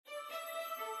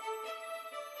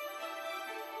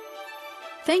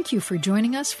Thank you for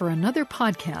joining us for another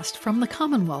podcast from the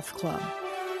Commonwealth Club.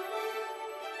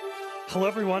 Hello,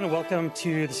 everyone, and welcome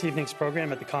to this evening's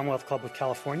program at the Commonwealth Club of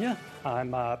California.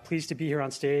 I'm pleased to be here on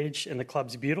stage in the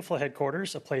club's beautiful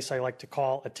headquarters, a place I like to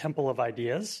call a temple of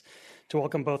ideas, to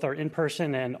welcome both our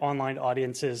in-person and online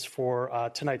audiences for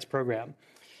tonight's program.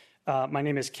 My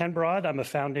name is Ken Broad. I'm a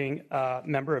founding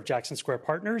member of Jackson Square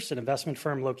Partners, an investment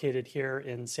firm located here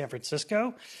in San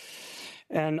Francisco.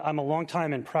 And I'm a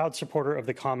longtime and proud supporter of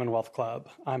the Commonwealth Club.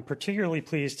 I'm particularly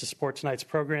pleased to support tonight's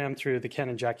program through the Ken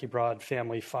and Jackie Broad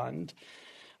Family Fund.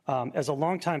 As a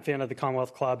longtime fan of the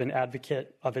Commonwealth Club and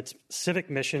advocate of its civic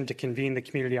mission to convene the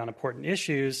community on important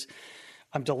issues,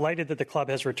 I'm delighted that the club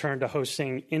has returned to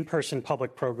hosting in-person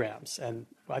public programs. And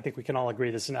I think we can all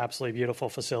agree this is an absolutely beautiful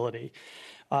facility.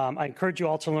 I encourage you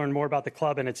all to learn more about the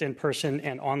club and its in-person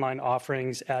and online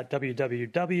offerings at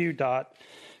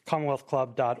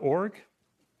www.commonwealthclub.org.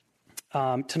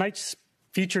 Tonight's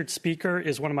featured speaker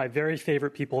is one of my very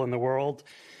favorite people in the world,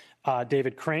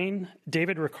 David Crane.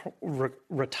 David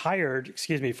retired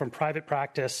from private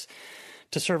practice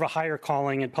to serve a higher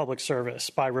calling in public service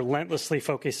by relentlessly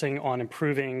focusing on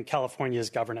improving California's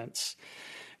governance.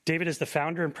 David is the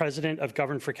founder and president of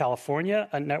Govern for California,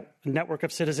 a network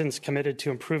of citizens committed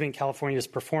to improving California's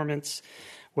performance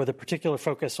with a particular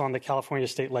focus on the California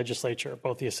State Legislature,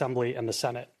 both the Assembly and the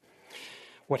Senate.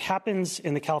 What happens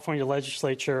in the California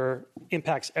legislature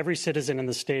impacts every citizen in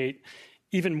the state,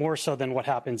 even more so than what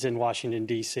happens in Washington,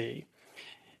 D.C.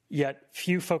 Yet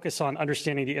few focus on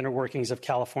understanding the inner workings of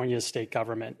California's state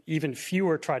government. Even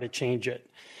fewer try to change it.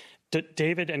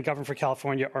 David and Govern for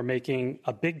California are making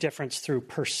a big difference through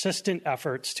persistent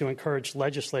efforts to encourage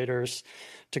legislators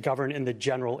to govern in the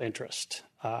general interest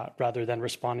rather than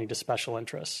responding to special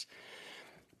interests.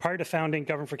 Prior to founding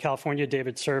Govern for California,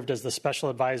 David served as the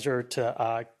special advisor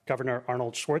to Governor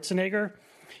Arnold Schwarzenegger.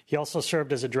 He also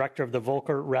served as a director of the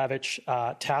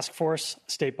Volcker-Ravitch Task Force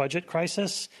State Budget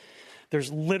Crisis.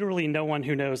 There's literally no one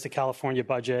who knows the California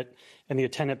budget and the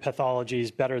attendant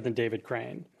pathologies better than David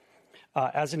Crane.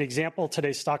 As an example,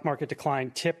 today's stock market decline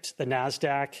tipped the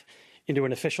NASDAQ into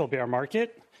an official bear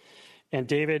market. And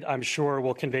David, I'm sure,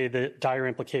 will convey the dire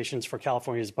implications for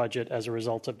California's budget as a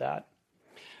result of that.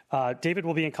 David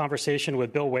will be in conversation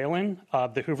with Bill Whalen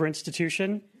of the Hoover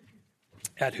Institution.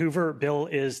 At Hoover, Bill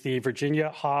is the Virginia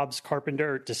Hobbs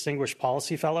Carpenter Distinguished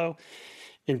Policy Fellow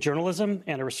in Journalism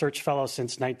and a research fellow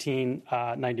since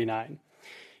 1999.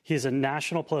 He is a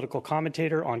national political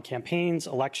commentator on campaigns,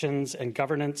 elections, and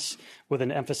governance with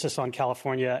an emphasis on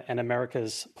California and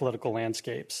America's political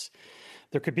landscapes.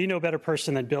 There could be no better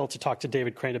person than Bill to talk to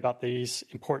David Crane about these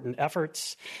important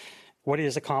efforts, what he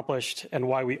has accomplished, and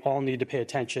why we all need to pay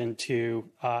attention to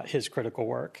his critical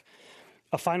work.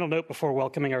 A final note before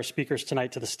welcoming our speakers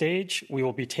tonight to the stage. We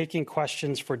will be taking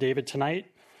questions for David tonight.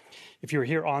 If you're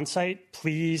here on site,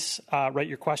 please write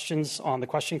your questions on the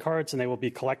question cards, and they will be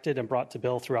collected and brought to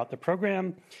Bill throughout the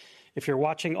program. If you're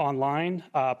watching online,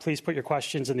 please put your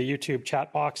questions in the YouTube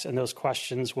chat box, and those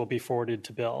questions will be forwarded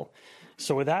to Bill.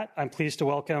 So with that, I'm pleased to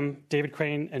welcome David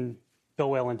Crane and Bill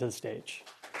Whalen to the stage.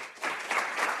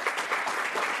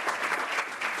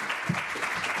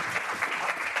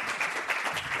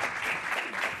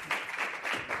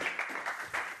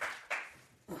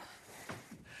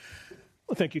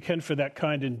 Well, thank you, Ken, for that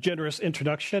kind and generous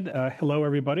introduction. Hello,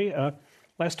 everybody.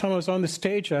 Last time I was on the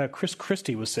stage, Chris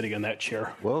Christie was sitting in that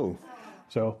chair. Whoa.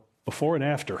 So before and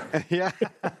after. Yeah.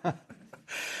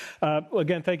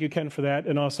 Again, thank you, Ken, for that.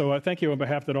 And also thank you on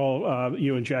behalf that all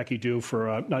you and Jackie do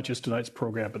for not just tonight's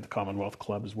program, but the Commonwealth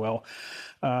Club as well.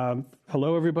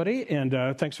 Hello, everybody, and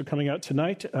thanks for coming out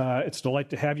tonight. It's a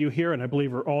delight to have you here, and I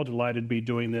believe we're all delighted to be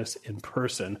doing this in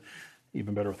person,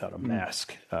 even better without a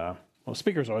mask. Well,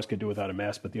 speakers always could do without a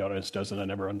mask, but the audience doesn't. I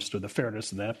never understood the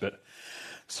fairness in that, but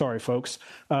sorry, folks.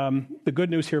 The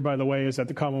good news here, by the way, is that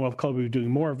the Commonwealth Club will be doing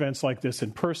more events like this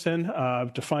in person.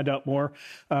 To find out more,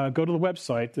 go to the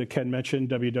website that Ken mentioned,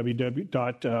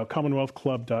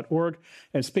 www.commonwealthclub.org.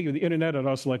 And speaking of the internet, I'd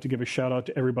also like to give a shout out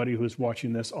to everybody who is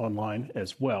watching this online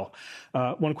as well.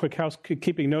 One quick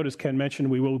housekeeping note, as Ken mentioned,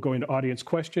 we will go into audience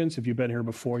questions. If you've been here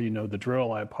before, you know the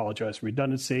drill. I apologize for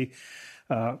redundancy.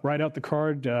 Write out the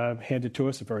card, hand it to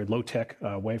us, a very low-tech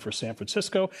way for San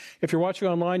Francisco. If you're watching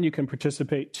online, you can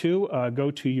participate too.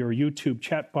 Go to your YouTube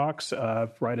chat box,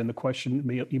 write in the question,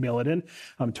 email it in.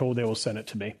 I'm told they will send it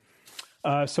to me.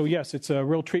 So yes, it's a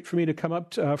real treat for me to come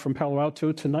up from Palo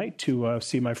Alto tonight to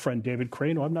see my friend David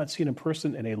Crane, who I've not seen in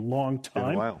person in a long time.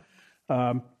 Been a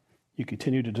while. You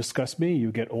continue to discuss me.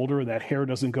 You get older. That hair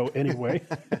doesn't go anyway.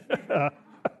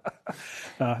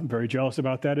 I'm very jealous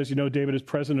about that. As you know, David is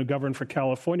president of Govern for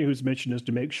California, whose mission is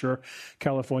to make sure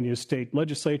California's state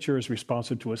legislature is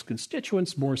responsive to its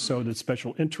constituents more so than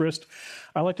special interest.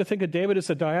 I like to think of David as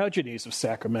the Diogenes of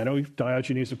Sacramento.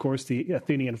 Diogenes, of course, the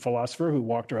Athenian philosopher who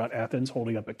walked around Athens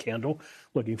holding up a candle,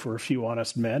 looking for a few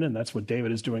honest men, and that's what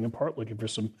David is doing in part, looking for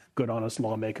some good, honest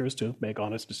lawmakers to make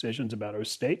honest decisions about our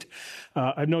state.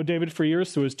 I've known David for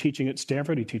years through his teaching at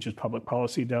Stanford. He teaches public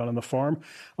policy down on the farm.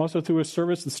 Also through his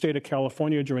service in the state of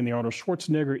California during the Arnold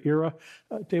Schwarzenegger era.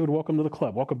 David, welcome to the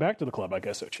club. Welcome back to the club, I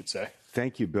guess I should say.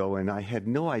 Thank you, Bill. And I had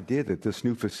no idea that this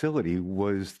new facility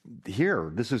was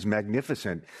here. This is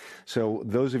magnificent. So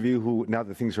those of you who, now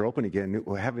that things are open again,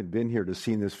 who haven't been here to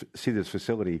see this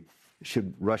facility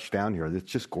should rush down here. It's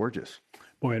just gorgeous.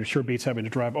 Boy, it sure beats having to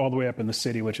drive all the way up in the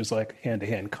city, which is like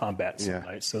hand-to-hand combat some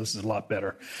nights. So this is a lot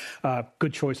better.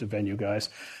 Good choice of venue, guys.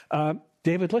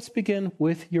 David, let's begin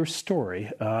with your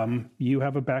story. You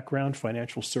have a background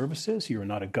financial services. You're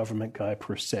not a government guy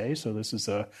per se, so this is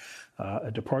a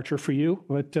departure for you.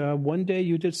 But one day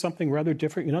you did something rather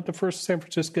different. You're not the first San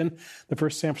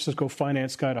Francisco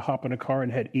finance guy to hop in a car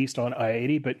and head east on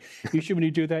I-80, but usually when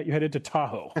you do that, you head into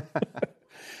Tahoe.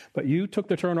 But you took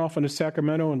the turn off into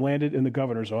Sacramento and landed in the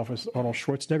governor's office, Arnold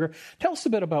Schwarzenegger. Tell us a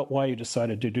bit about why you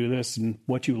decided to do this and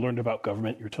what you learned about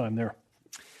government your time there.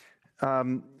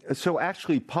 So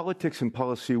actually, politics and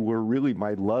policy were really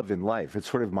my love in life. It's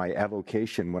sort of my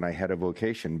avocation when I had a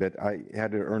vocation, but I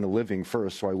had to earn a living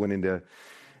first, so I went into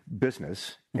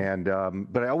business. And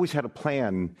but I always had a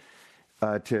plan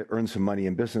to earn some money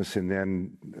in business, and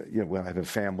then I have a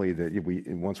family that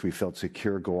once we felt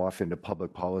secure, go off into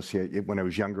public policy. When I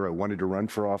was younger, I wanted to run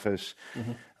for office,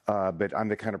 but I'm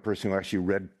the kind of person who actually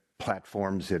read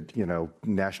platforms at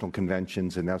national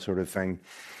conventions and that sort of thing.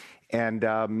 But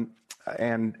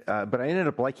I ended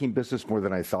up liking business more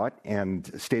than I thought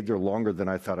and stayed there longer than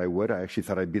I thought I would. I actually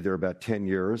thought I'd be there about 10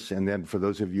 years. And then for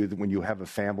those of you that when you have a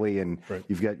family and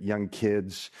you've got young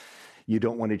kids, you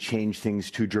don't want to change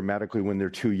things too dramatically when they're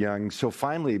too young. So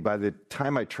finally, by the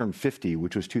time I turned 50,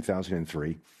 which was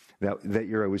 2003, that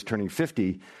year I was turning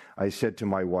 50, I said to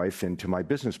my wife and to my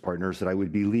business partners that I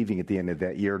would be leaving at the end of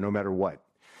that year, no matter what.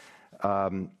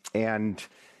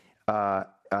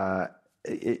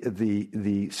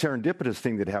 The serendipitous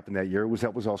thing that happened that year was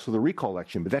also the recall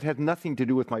election, but that had nothing to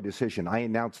do with my decision. I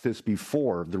announced this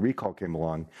before the recall came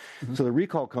along. So the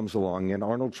recall comes along, and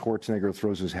Arnold Schwarzenegger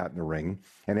throws his hat in the ring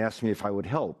and asks me if I would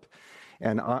help.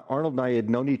 And Arnold and I had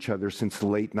known each other since the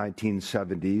late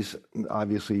 1970s.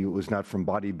 Obviously, it was not from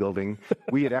bodybuilding.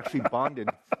 We had actually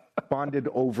bonded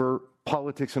over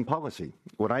politics and policy.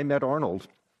 When I met Arnold,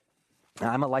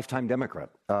 I'm a lifetime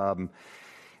Democrat.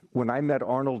 When I met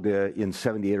Arnold in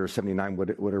 78 or 79,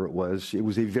 whatever it was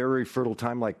a very fertile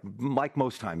time, like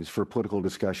most times for political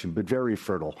discussion, but very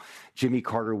fertile. Jimmy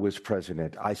Carter was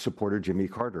president. I supported Jimmy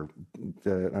Carter,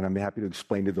 and I'm happy to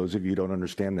explain to those of you who don't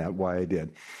understand that why I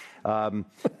did.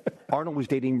 Arnold was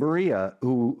dating Maria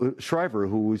Shriver,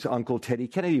 whose uncle Teddy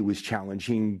Kennedy was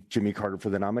challenging Jimmy Carter for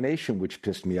the nomination, which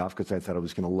pissed me off because I thought it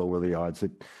was going to lower the odds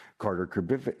that Carter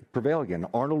could prevail again.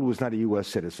 Arnold was not a U.S.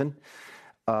 citizen.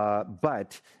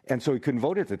 And so he couldn't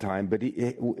vote at the time, but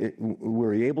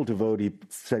were he able to vote, he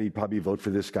said he'd probably vote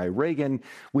for this guy, Reagan.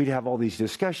 We'd have all these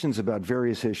discussions about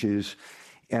various issues,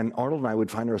 and Arnold and I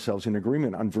would find ourselves in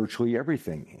agreement on virtually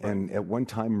everything. Right. And at one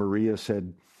time, Maria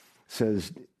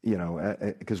says,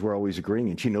 because we're always agreeing,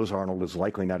 and she knows Arnold is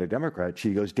likely not a Democrat,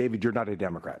 she goes, "David, you're not a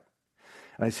Democrat."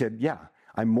 And I said, "Yeah.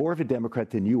 I'm more of a Democrat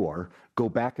than you are. Go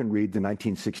back and read the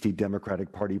 1960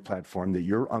 Democratic Party platform that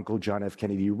your uncle John F.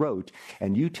 Kennedy wrote,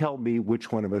 and you tell me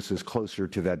which one of us is closer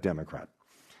to that Democrat."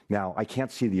 Now, I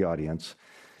can't see the audience,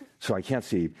 so I can't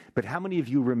see. But how many of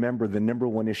you remember the number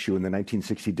one issue in the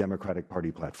 1960 Democratic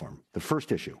Party platform? The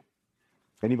first issue.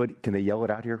 Anybody? Can they yell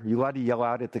it out here? Are you allowed to yell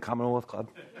out at the Commonwealth Club?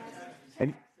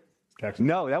 Taxes.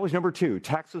 No, that was number two.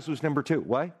 Taxes was number two.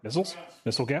 What? Missiles?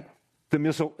 Missile gap? The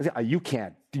missile, you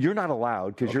can't. You're not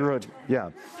allowed because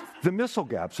the missile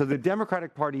gap. So the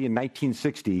Democratic Party in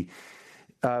 1960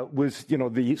 was,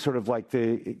 the sort of like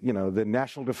the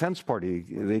National Defense Party.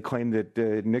 They claimed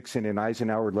that Nixon and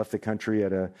Eisenhower left the country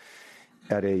at a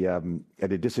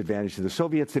disadvantage to the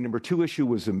Soviets. The number two issue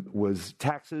was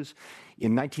taxes.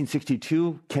 In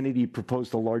 1962, Kennedy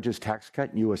proposed the largest tax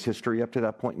cut in U.S. history up to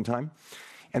that point in time.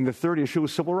 And the third issue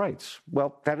was civil rights.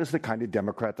 Well, that is the kind of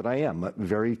Democrat that I am, a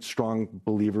very strong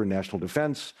believer in national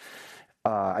defense.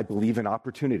 I believe in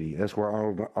opportunity. That's where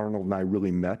Arnold and I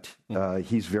really met.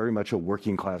 He's very much a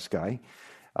working class guy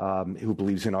who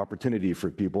believes in opportunity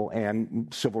for people and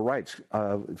civil rights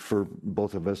for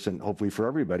both of us and hopefully for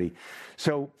everybody.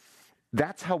 So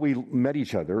that's how we met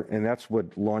each other, and that's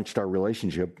what launched our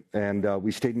relationship. And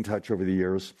we stayed in touch over the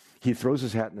years. He throws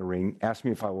his hat in the ring, asks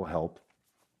me if I will help.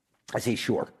 I say,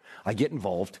 sure. I get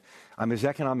involved. I'm his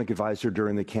economic advisor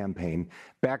during the campaign.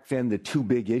 Back then, the two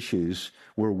big issues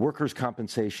were workers'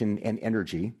 compensation and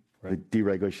energy, right. The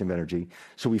deregulation of energy.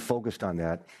 So we focused on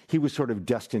that. He was sort of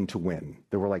destined to win.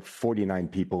 There were like 49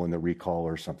 people in the recall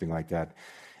or something like that.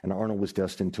 And Arnold was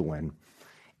destined to win.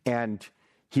 And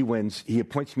he wins. He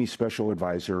appoints me special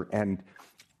advisor. And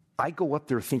I go up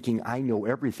there thinking I know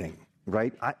everything.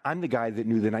 Right? I'm the guy that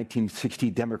knew the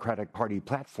 1960 Democratic Party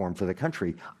platform for the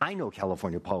country. I know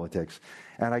California politics.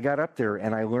 And I got up there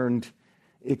and I learned,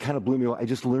 it kind of blew me away. I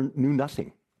just knew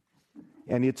nothing.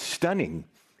 And it's stunning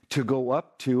to go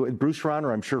up to, and Bruce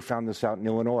Rauner, I'm sure, found this out in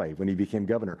Illinois when he became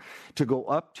governor, to go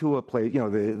up to a place,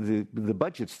 the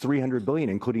budget's $300 billion,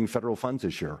 including federal funds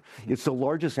this year. It's the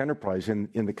largest enterprise in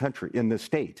the country, in the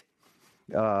state,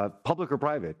 public or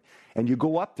private. And you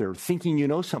go up there thinking you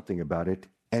know something about it,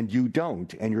 and you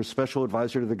don't, and you're a special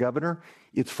advisor to the governor,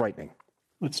 it's frightening.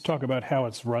 Let's talk about how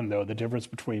it's run, though, the difference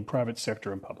between private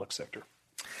sector and public sector.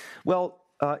 Well,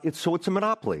 it's a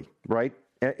monopoly, right?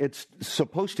 It's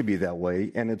supposed to be that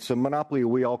way, and it's a monopoly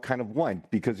we all kind of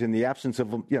want, because in the absence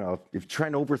of, if you're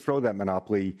trying to overthrow that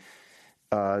monopoly,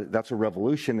 that's a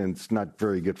revolution, and it's not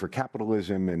very good for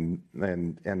capitalism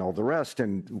and all the rest,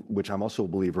 and which I'm also a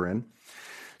believer in.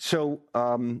 So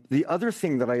the other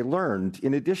thing that I learned,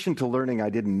 in addition to learning I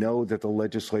didn't know that the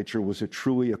legislature was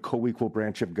truly a co-equal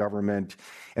branch of government,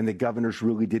 and the governors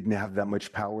really didn't have that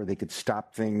much power. They could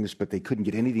stop things, but they couldn't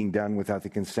get anything done without the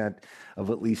consent of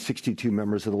at least 62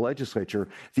 members of the legislature.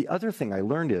 The other thing I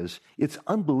learned is it's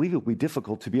unbelievably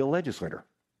difficult to be a legislator.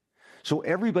 So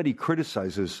everybody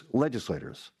criticizes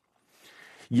legislators.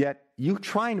 Yet you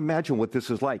try and imagine what this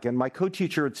is like. And my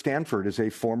co-teacher at Stanford is a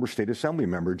former state assembly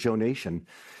member, Joe Nation,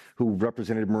 who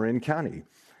represented Marin County.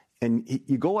 And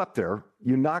you go up there,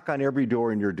 you knock on every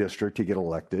door in your district to get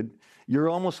elected. You're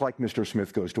almost like Mr.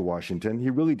 Smith Goes to Washington. He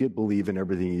really did believe in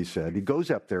everything he said. He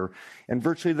goes up there, and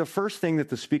virtually the first thing that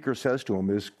the speaker says to him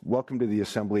is, "Welcome to the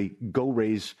assembly. Go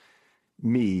raise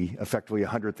me, effectively,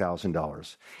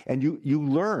 $100,000. And you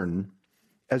learn,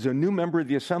 as a new member of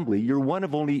the assembly, you're one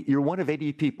of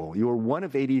 80 people. You're one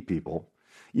of 80 people.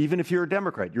 Even if you're a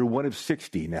Democrat, you're one of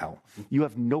 60 now. You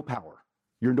have no power.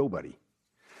 You're nobody.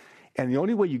 And the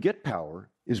only way you get power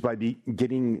is by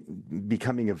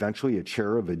becoming eventually a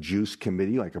chair of a JUICE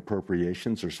committee, like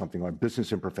appropriations or something like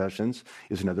business and professions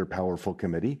is another powerful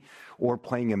committee, or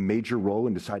playing a major role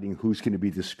in deciding who's going to be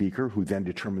the speaker, who then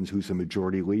determines who's the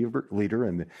majority leader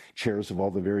and the chairs of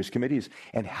all the various committees.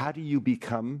 And how do you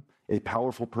become a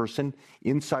powerful person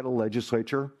inside a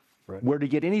legislature, right, where to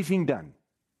get anything done?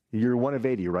 You're one of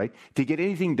 80, right? To get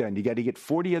anything done, you got to get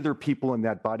 40 other people in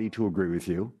that body to agree with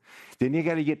you. Then you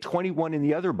got to get 21 in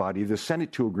the other body, the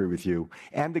Senate, to agree with you,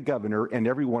 and the governor, and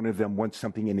every one of them wants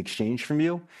something in exchange from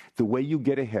you. The way you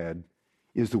get ahead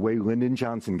is the way Lyndon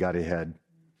Johnson got ahead.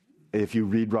 If you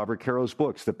read Robert Caro's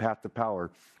books, The Path to Power,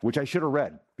 which I should have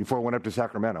read before I went up to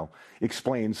Sacramento,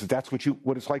 explains that's what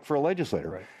it's like for a legislator.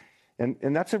 Right.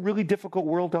 And that's a really difficult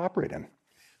world to operate in.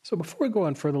 So before we go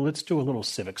on further, let's do a little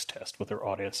civics test with our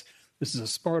audience. This is a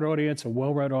smart audience, a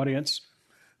well-read audience.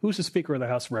 Who's the Speaker of the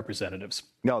House of Representatives?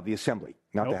 No, the Assembly,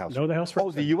 not the House. No, the House of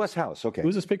Representatives. Oh, the U.S. House, okay.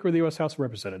 Who's the Speaker of the U.S. House of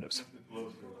Representatives?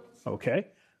 Okay.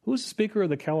 Who's the Speaker of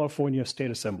the California State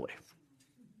Assembly?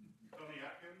 Tony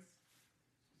Atkins.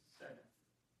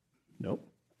 Nope.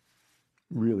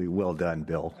 Really well done,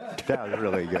 Bill. That was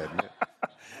really good.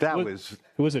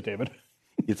 Who is it, David?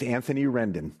 It's Anthony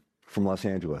Rendon from Los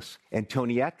Angeles. And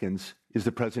Tony Atkins is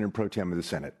the president pro tem of the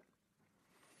Senate.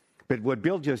 But what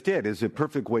Bill just did is a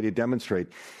perfect way to demonstrate.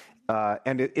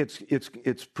 And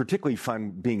it's particularly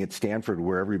fun being at Stanford,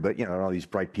 where everybody, all these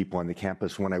bright people on the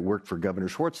campus. When I worked for Governor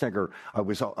Schwarzenegger, I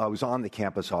was on the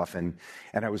campus often,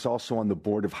 and I was also on the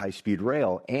board of High Speed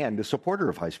Rail and a supporter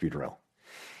of High Speed Rail.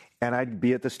 And I'd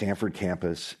be at the Stanford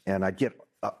campus, and I'd get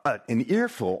an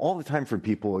earful all the time from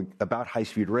people about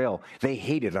high-speed rail. They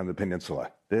hate it on the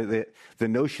peninsula. The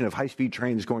notion of high-speed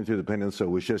trains going through the peninsula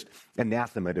was just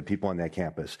anathema to people on that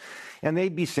campus. And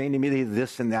they'd be saying to me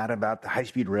this and that about the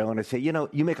high-speed rail, and I'd say,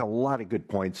 you make a lot of good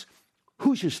points.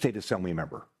 Who's your state assembly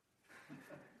member?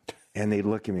 And they'd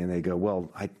look at me and they'd go,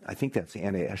 well, I think that's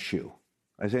Anna Eshoo.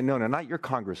 I say, no, not your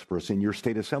congressperson, your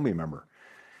state assembly member.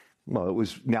 Well,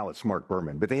 now it's Mark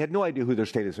Berman, but they had no idea who their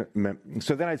state is.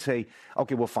 So then I'd say,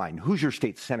 okay, well, fine. Who's your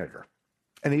state senator?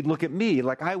 And they'd look at me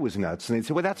like I was nuts. And they'd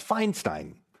say, well, that's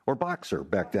Feinstein or Boxer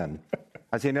back then.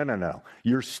 I'd say, no.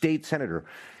 Your state senator.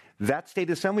 That state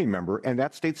assembly member and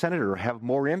that state senator have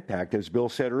more impact, as Bill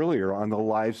said earlier, on the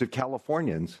lives of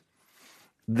Californians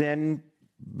than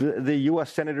the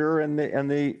U.S. senator and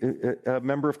the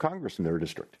member of Congress in their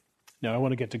district. Now, I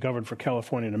want to get to Governor for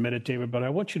California in a minute, David, but I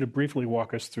want you to briefly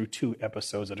walk us through two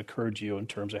episodes that occurred to you in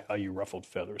terms of how you ruffled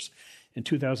feathers. In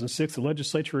 2006, the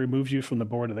legislature removed you from the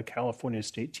board of the California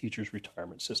State Teachers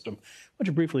Retirement System. Why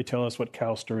don't you briefly tell us what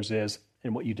CalSTRS is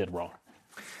and what you did wrong?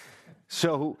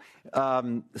 So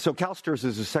CalSTRS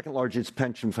is the second largest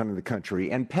pension fund in the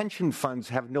country, and pension funds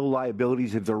have no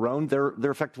liabilities of their own. They're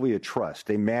effectively a trust.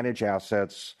 They manage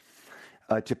assets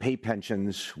to pay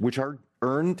pensions, which are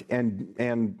earned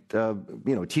and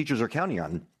teachers are counting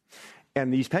on.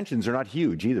 And these pensions are not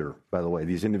huge either, by the way,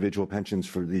 these individual pensions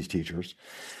for these teachers.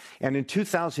 And in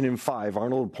 2005,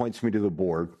 Arnold appoints me to the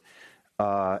board,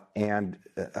 and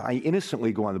I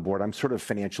innocently go on the board. I'm sort of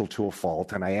financial to a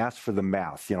fault, and I ask for the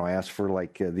math. I ask for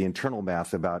the internal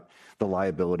math about the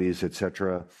liabilities, et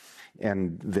cetera.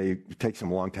 And it takes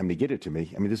them a long time to get it to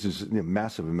me. I mean, this is a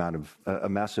massive amount of a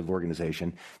massive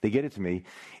organization. They get it to me,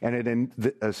 and at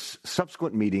a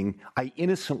subsequent meeting, I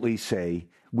innocently say,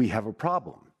 we have a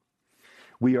problem.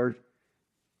 We are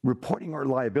reporting our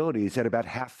liabilities at about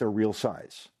half their real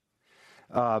size.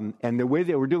 And the way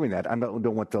they were doing that, I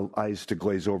don't want the eyes to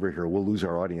glaze over here. We'll lose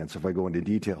our audience if I go into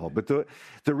detail. But the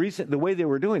way they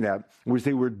were doing that was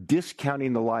they were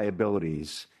discounting the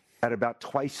liabilities at about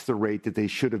twice the rate that they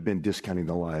should have been discounting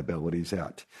the liabilities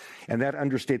at. And that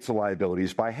understates the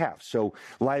liabilities by half. So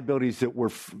liabilities that were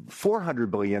 $400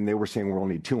 billion, they were saying we're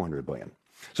only $200 billion.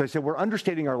 So I said, we're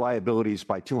understating our liabilities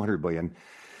by $200 billion.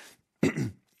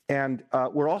 And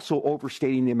we're also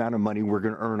overstating the amount of money we're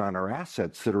going to earn on our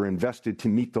assets that are invested to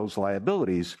meet those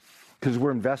liabilities, because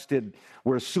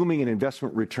we're assuming an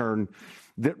investment return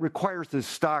that requires the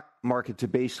stock market to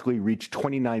basically reach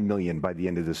 29 million by the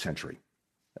end of this century.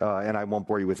 And I won't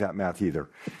bore you with that math either.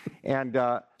 And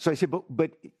so I said,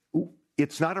 but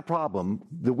it's not a problem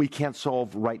that we can't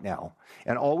solve right now.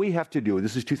 And all we have to do,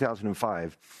 this is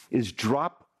 2005, is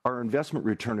drop our investment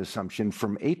return assumption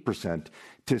from 8%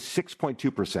 to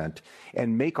 6.2%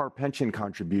 and make our pension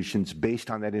contributions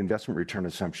based on that investment return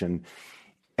assumption,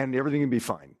 and everything will be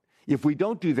fine. If we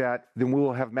don't do that, then we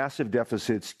will have massive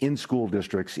deficits in school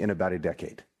districts in about a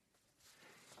decade.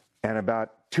 And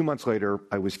about 2 months later,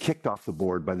 I was kicked off the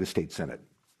board by the state Senate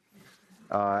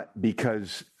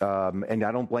because, and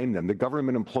I don't blame them, the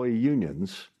government employee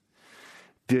unions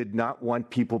did not want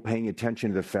people paying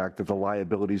attention to the fact that the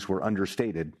liabilities were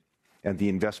understated and the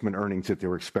investment earnings that they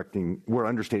were expecting were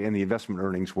understated and the investment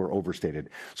earnings were overstated.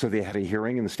 So they had a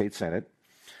hearing in the state Senate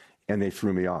and they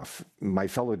threw me off. My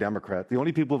fellow Democrat, the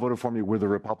only people who voted for me were the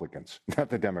Republicans, not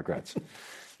the Democrats.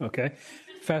 Okay.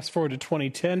 Fast forward to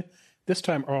 2010. This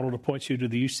time, Arnold appoints you to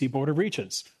the UC Board of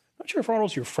Regents. Not sure if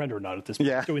Arnold's your friend or not at this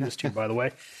point. He's doing this to you, by the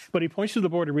way. But he appoints you to the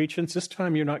Board of Regents. This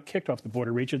time, you're not kicked off the Board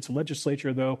of Regents. The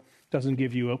legislature, though, doesn't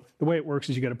give you the way it works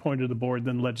is you get appointed to the board,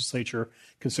 then the legislature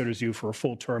considers you for a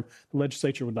full term. The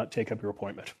legislature would not take up your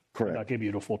appointment. Correct. Would not give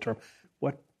you a full term.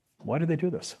 Why do they do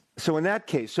this? So in that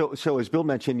case, so as Bill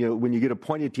mentioned, when you get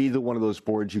appointed to either one of those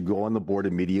boards, you go on the board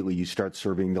immediately. You start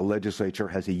serving. The legislature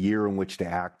has a year in which to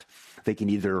act. They can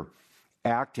either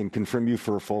act and confirm you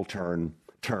for a full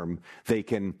term. They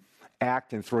can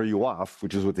act and throw you off,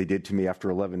 which is what they did to me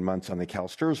after 11 months on the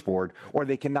CalSTRS board, or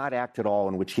they cannot act at all,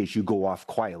 in which case you go off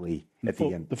quietly at the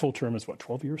end. The full term is what,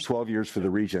 12 years? 12 years for the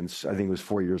Regents. I think it was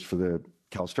 4 years for the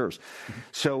CalSTRS. Mm-hmm.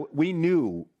 So we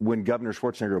knew when Governor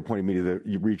Schwarzenegger appointed me to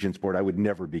the Regents board, I would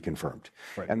never be confirmed.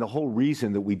 Right. And the whole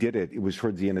reason that we did it was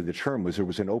towards the end of the term, was there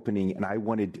was an opening, and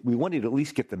we wanted to at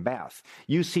least get the math.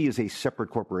 UC is a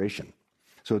separate corporation.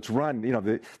 So it's run,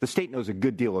 the state knows a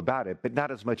good deal about it, but not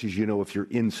as much as you know if you're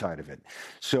inside of it.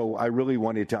 So I really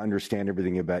wanted to understand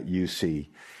everything about UC.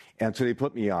 And so they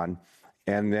put me on.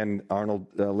 And then Arnold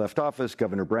left office.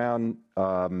 Governor Brown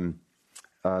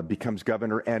becomes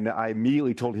governor. And I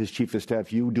immediately told his chief of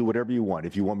staff, you do whatever you want.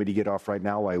 If you want me to get off right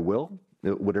now, I will.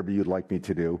 Whatever you'd like me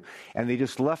to do. And they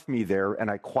just left me there, and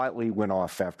I quietly went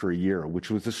off after a year, which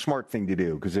was the smart thing to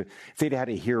do, because if they'd had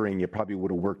a hearing, it probably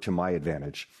would have worked to my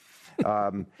advantage.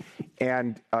 So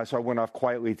I went off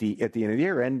quietly at the end of the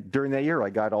year, and during that year, I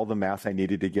got all the math I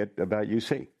needed to get about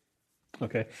UC.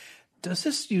 Okay.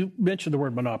 You mentioned the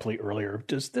word monopoly earlier.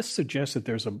 Does this suggest that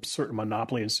there's a certain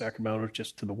monopoly in Sacramento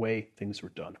just to the way things are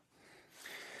done?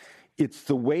 It's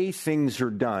the way things are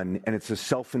done, and it's a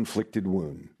self-inflicted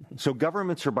wound. So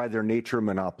governments are by their nature a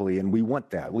monopoly, and we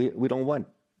want that. We don't want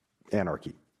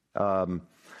anarchy.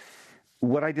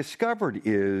 What I discovered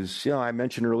is, I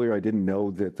mentioned earlier I didn't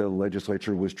know that the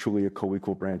legislature was truly a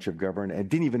co-equal branch of government. I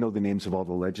didn't even know the names of all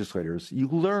the legislators. You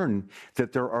learn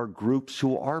that there are groups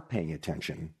who are paying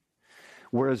attention,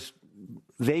 whereas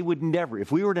they would never,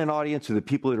 if we were in an audience of the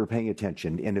people that are paying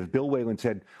attention, and if Bill Whalen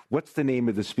said, what's the name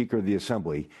of the Speaker of the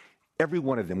Assembly, every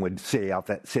one of them would say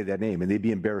that name, and they'd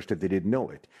be embarrassed if they didn't know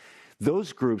it.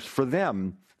 Those groups, for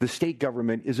them, the state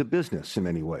government is a business in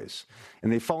many ways.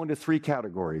 And they fall into three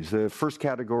categories. The first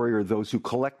category are those who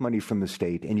collect money from the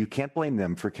state, and you can't blame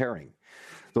them for caring.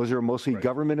 Those are mostly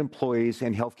government employees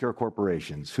and healthcare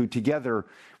corporations who together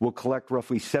will collect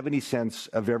roughly 70 cents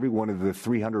of every one of the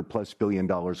 $300+ billion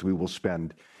we will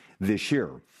spend this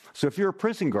year. So if you're a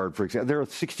prison guard, for example, there are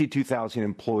 62,000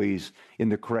 employees in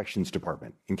the corrections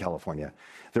department in California.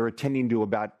 They're attending to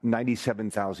about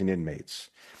 97,000 inmates.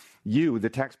 You, the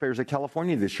taxpayers of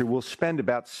California this year, will spend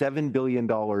about $7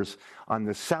 billion on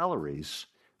the salaries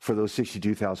for those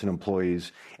 62,000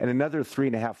 employees, and another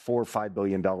 $3.5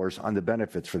 billion on the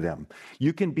benefits for them.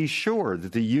 You can be sure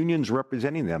that the unions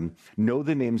representing them know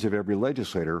the names of every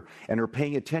legislator and are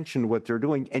paying attention to what they're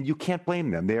doing, and you can't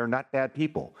blame them. They are not bad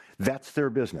people. That's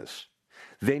their business.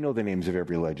 They know the names of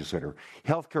every legislator.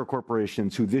 Healthcare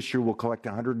corporations, who this year will collect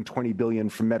 $120 billion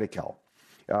from Medi-Cal.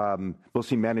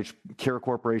 Mostly managed care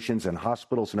corporations and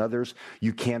hospitals and others.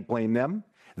 You can't blame them.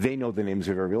 They know the names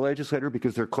of every legislator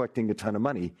because they're collecting a ton of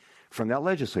money from that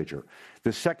legislature.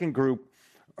 The second group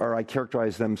I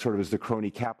characterize them sort of as the crony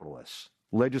capitalists.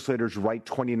 Legislators write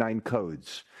 29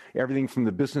 codes, everything from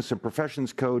the Business and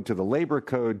Professions Code to the Labor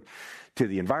Code to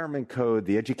the Environment Code,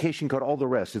 the Education Code, all the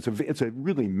rest. It's a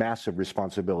really massive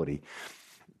responsibility.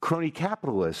 Crony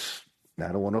capitalists, I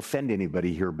don't want to offend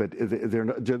anybody here, but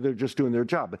they're just doing their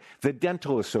job. The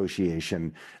Dental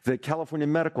Association, the California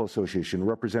Medical Association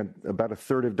represent about a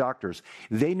third of doctors.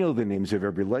 They know the names of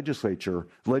every legislator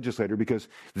because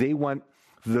they want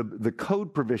the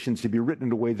code provisions to be written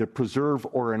in a way that preserve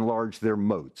or enlarge their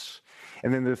moats.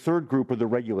 And then the third group are the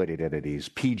regulated entities,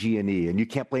 PG&E, and you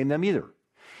can't blame them either.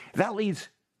 That leaves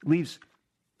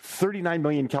 39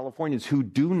 million Californians who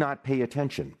do not pay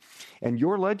attention. And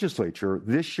your legislature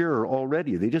this year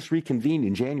already, they just reconvened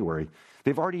in January,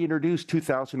 they've already introduced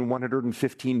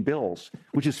 2,115 bills,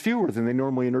 which is fewer than they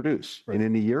normally introduce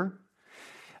in a year.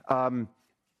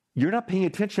 You're not paying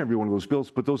attention to every one of those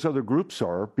bills, but those other groups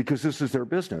are, because this is their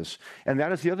business. And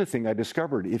that is the other thing I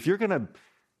discovered. If you're going to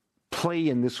play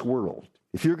in this world,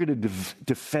 if you're going to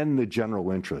defend the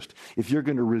general interest, if you're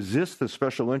going to resist the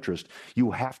special interest,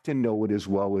 you have to know it as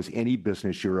well as any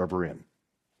business you're ever in.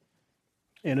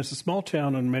 And it's a small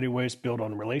town in many ways built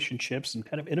on relationships and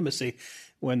kind of intimacy.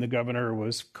 When the governor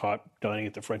was caught dining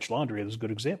at the French Laundry, there's a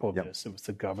good example of this. It was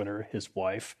the governor, his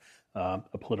wife, a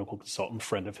political consultant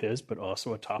friend of his, but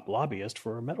also a top lobbyist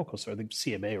for a medical, I think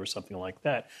CMA or something like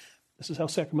that. This is how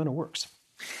Sacramento works.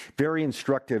 Very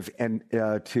instructive and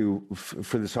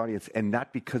for this audience, and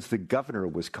not because the governor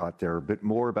was caught there, but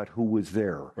more about who was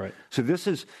there. Right. So this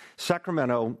is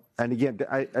Sacramento, and again,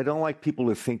 I don't like people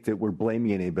to think that we're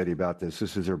blaming anybody about this.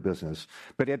 This is their business.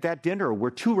 But at that dinner were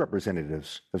two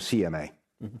representatives of CMA.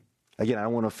 Mm-hmm. Again, I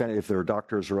don't want to offend if they're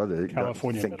doctors or other.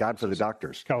 Thank God for the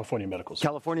doctors. California Medical Association.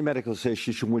 California Medical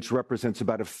Association, which represents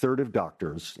about a third of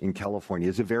doctors in California,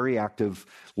 is a very active,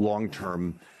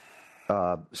 long-term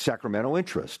Sacramento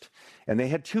interest. And they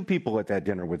had two people at that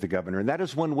dinner with the governor, and that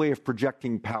is one way of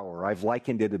projecting power. I've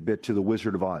likened it a bit to the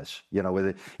Wizard of Oz. You know,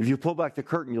 if you pull back the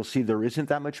curtain, you'll see there isn't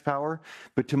that much power.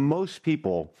 But to most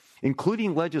people,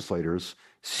 including legislators,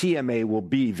 CMA will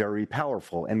be very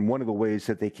powerful. And one of the ways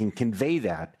that they can convey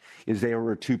that is there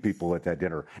were two people at that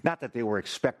dinner. Not that they were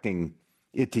expecting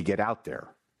it to get out there,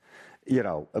 you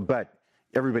know, but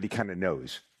everybody kind of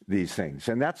knows these things.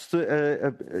 And that's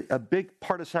a big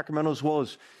part of Sacramento as well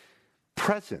as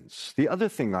presence. The other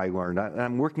thing I learned,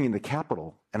 I'm working in the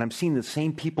Capitol, and I'm seeing the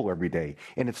same people every day,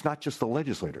 and it's not just the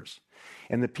legislators.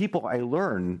 And the people I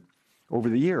learn over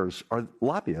the years are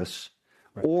lobbyists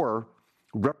or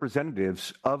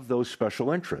representatives of those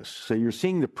special interests. So you're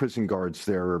seeing the prison guards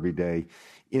there every day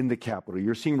in the Capitol.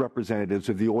 You're seeing representatives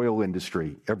of the oil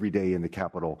industry every day in the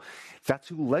Capitol. That's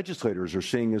who legislators are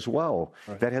seeing as well.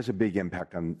 Right. That has a big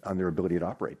impact on their ability to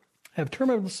operate. Have term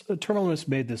limits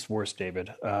made this worse,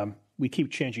 David? We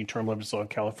keep changing term limits law in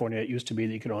California. It used to be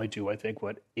that you could only do,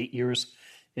 8 years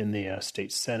in the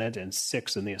state Senate and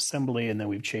 6 in the Assembly, and then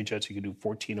we've changed that so you can do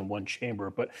 14 in one chamber.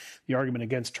 But the argument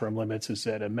against term limits is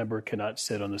that a member cannot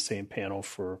sit on the same panel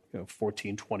for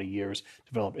 14, 20 years,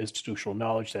 develop institutional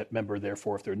knowledge. That member,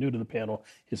 therefore, if they're new to the panel,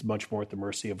 is much more at the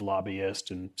mercy of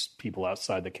lobbyists and people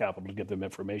outside the Capitol to give them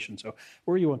information. So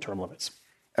where are you on term limits?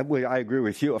 Well, I agree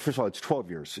with you. First of all, it's 12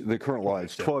 years. The current law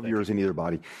is 12 years in either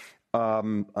body.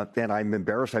 And I'm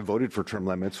embarrassed. I voted for term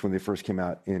limits when they first came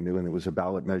out, when it was a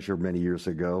ballot measure many years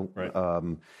ago. Right.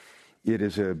 it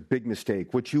is a big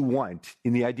mistake. What you want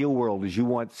in the ideal world is you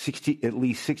want at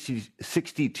least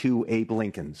 62 Abe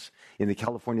Lincolns in the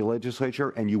California legislature,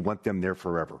 and you want them there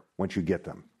forever once you get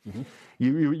them. Mm-hmm.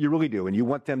 You really do. And you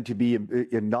want them to be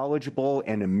knowledgeable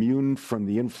and immune from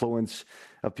the influence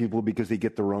of people because they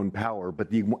get their own power.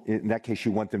 But in that case,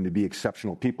 you want them to be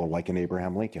exceptional people like an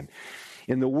Abraham Lincoln.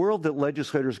 In the world that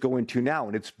legislators go into now,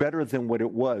 and it's better than what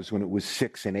it was when it was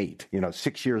 6 and 8.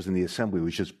 6 years in the assembly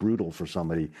was just brutal for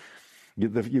somebody.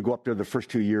 You go up there the first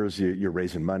 2 years, you're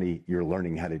raising money, you're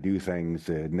learning how to do things.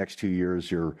 The next 2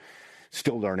 years, you're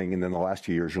still learning, and then the last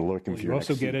 2 years, you're looking for your next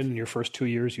seat. You also get in your first 2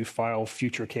 years, you file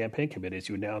future campaign committees.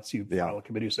 You announce you file a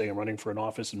committee saying I'm running for an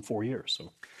office in 4 years.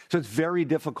 So it's very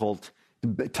difficult,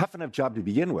 tough enough job to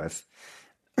begin with,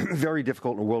 very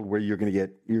difficult in a world where you're going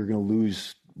to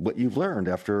lose what you've learned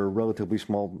after a relatively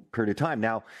small period of time.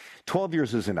 Now, 12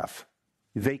 years is enough.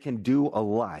 They can do a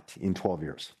lot in 12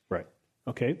 years. Right.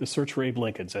 Okay, the search for Abe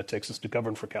Lincolns, that takes us to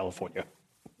govern for California.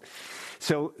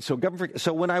 So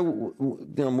when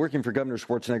I'm working for Governor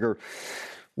Schwarzenegger,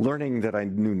 learning that I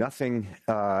knew nothing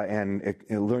and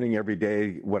learning every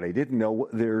day what I didn't know,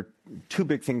 there are two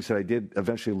big things that I did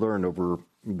eventually learn over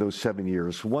those 7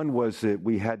 years. One was that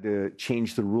we had to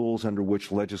change the rules under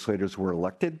which legislators were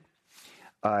elected.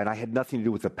 And I had nothing to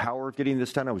do with the power of getting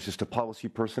this done. I was just a policy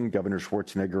person. Governor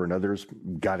Schwarzenegger and others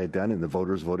got it done, and the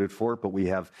voters voted for it. But we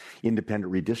have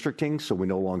independent redistricting, so we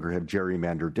no longer have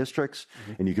gerrymandered districts.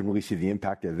 Mm-hmm. And you can really see the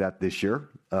impact of that this year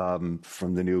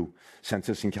from the new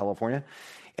census in California.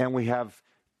 And we have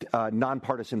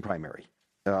nonpartisan primary,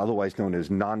 otherwise known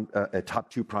as a top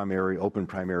two primary, open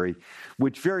primary,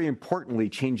 which very importantly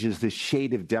changes the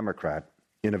shade of Democrat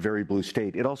in a very blue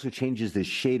state. It also changes the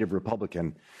shade of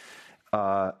Republican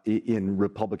in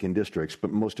Republican districts,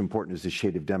 but most important is the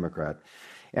shade of Democrat.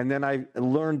 And then I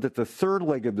learned that the third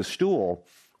leg of the stool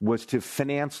was to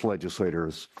finance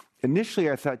legislators. Initially,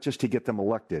 I thought just to get them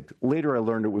elected. Later, I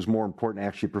learned it was more important to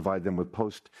actually provide them with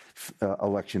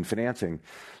post-election financing.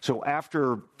 So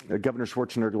after Governor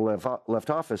Schwarzenegger left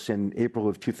office in April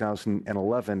of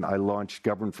 2011, I launched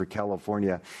Govern for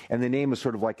California. And the name is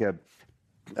sort of like a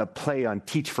play on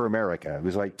Teach for America. It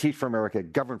was like Teach for America,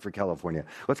 Govern for California.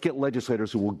 Let's get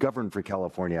legislators who will govern for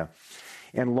California.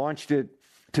 And launched it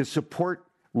to support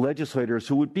legislators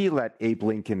who would be that Abe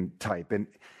Lincoln type. And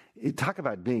talk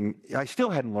about I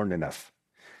still hadn't learned enough.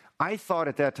 I thought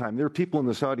at that time, there are people in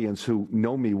this audience who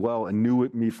know me well and knew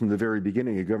me from the very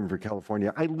beginning of Govern for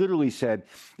California. I literally said,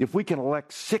 if we can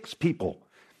elect 6 people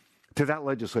to that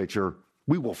legislature,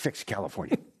 we will fix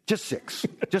California. Just 6.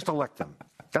 Just elect them.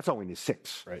 That's all we need,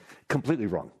 6. Right. Completely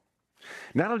wrong.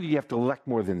 Not only do you have to elect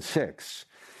more than 6,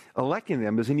 electing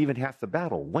them isn't even half the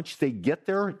battle. Once they get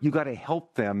there, you got to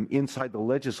help them inside the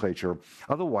legislature.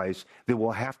 Otherwise, they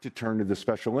will have to turn to the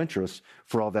special interests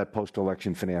for all that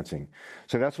post-election financing.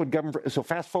 So that's what so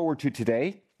fast forward to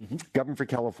today. Mm-hmm. Govern for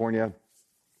California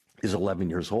is 11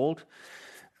 years old.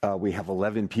 We have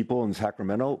 11 people in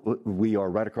Sacramento. We are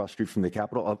right across the street from the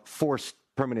Capitol, 4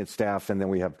 permanent staff, and then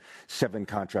we have 7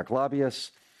 contract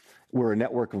lobbyists. We're a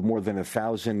network of more than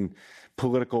 1,000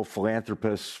 political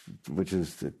philanthropists,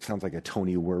 it sounds like a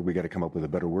Tony word. We got to come up with a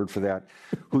better word for that,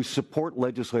 who support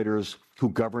legislators who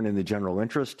govern in the general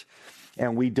interest.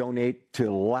 And we donate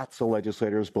to lots of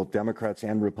legislators, both Democrats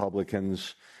and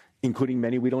Republicans, including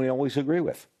many we don't always agree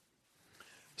with.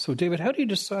 So, David, how do you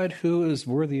decide who is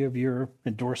worthy of your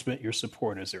endorsement, your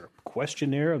support? Is there a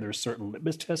questionnaire? Are there certain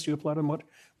litmus tests you apply to them?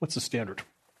 What's the standard?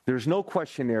 There's no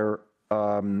questionnaire.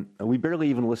 We barely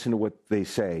even listen to what they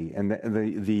say. And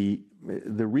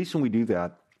the reason we do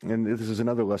that, and this is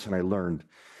another lesson I learned,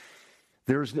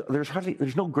 there's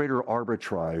no greater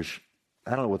arbitrage,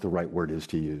 I don't know what the right word is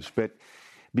to use, but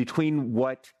between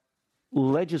what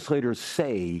legislators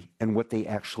say and what they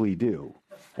actually do.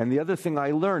 And the other thing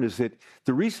I learned is that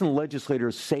the reason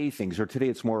legislators say things, or today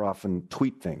it's more often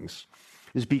tweet things,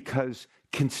 is because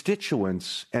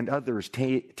constituents and others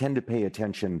tend to pay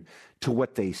attention to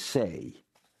what they say.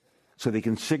 So they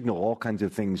can signal all kinds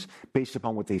of things based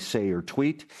upon what they say or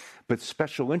tweet, but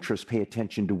special interests pay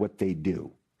attention to what they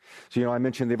do. So, I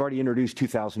mentioned they've already introduced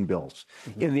 2,000 bills.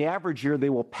 Mm-hmm. In the average year, they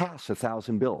will pass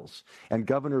 1,000 bills, and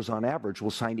governors on average will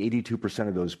sign 82%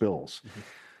 of those bills.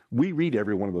 Mm-hmm. We read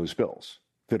every one of those bills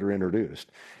that are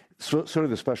introduced. So do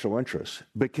the special interests.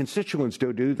 But constituents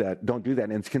don't do that,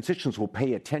 and constituents will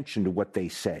pay attention to what they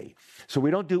say. So we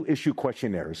don't do issue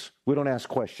questionnaires. We don't ask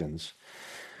questions.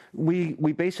 We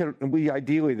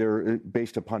ideally, they're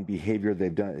based upon behavior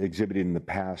they've exhibited in the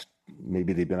past.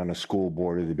 Maybe they've been on a school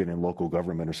board or they've been in local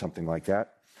government or something like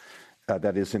that.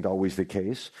 That isn't always the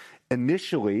case.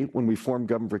 Initially, when we formed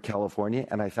Govern for California,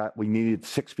 and I thought we needed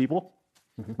 6 people,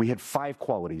 We had 5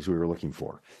 qualities we were looking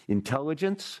for: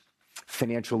 intelligence,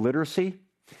 financial literacy,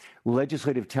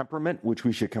 legislative temperament, which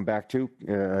we should come back to,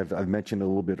 I've mentioned a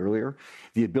little bit earlier,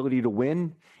 the ability to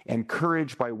win, and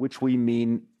courage, by which we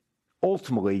mean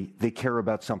ultimately they care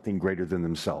about something greater than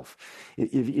themselves.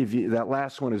 That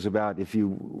last one is about, if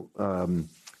you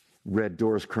read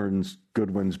Doris Kearns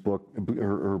Goodwin's book,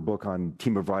 her book on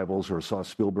Team of Rivals, or saw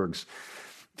Spielberg's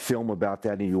film about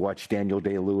that, and you watch Daniel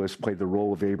Day-Lewis play the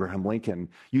role of Abraham Lincoln,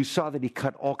 you saw that he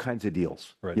cut all kinds of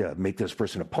deals. Right. Yeah, make this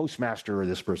person a postmaster, or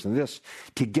this person this,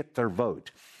 to get their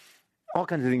vote. All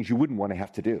kinds of things you wouldn't want to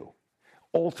have to do.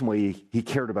 Ultimately, he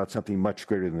cared about something much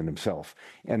greater than himself.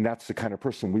 And that's the kind of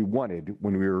person we wanted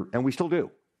when we were, and we still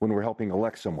do, when we're helping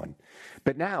elect someone.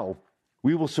 But now,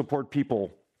 we will support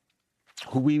people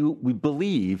who we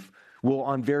believe will,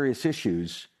 on various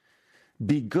issues,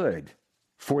 be good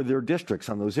for their districts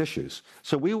on those issues.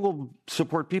 So we will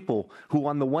support people who,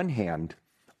 on the one hand,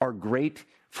 are great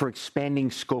for expanding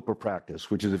scope of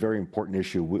practice, which is a very important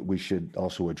issue we should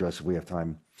also address if we have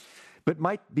time, but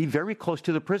might be very close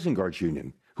to the prison guards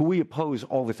union, who we oppose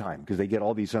all the time because they get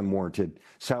all these unwarranted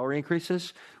salary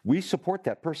increases. We support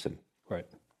that person. Right.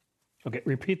 Okay,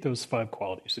 repeat those 5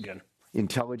 qualities again.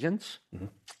 Intelligence,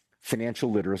 financial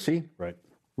literacy, Right.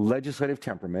 legislative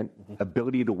temperament,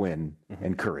 ability to win,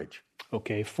 and courage.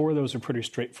 Okay, 4 of those are pretty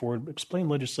straightforward. Explain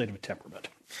legislative temperament.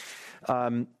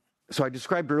 So I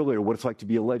described earlier what it's like to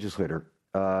be a legislator.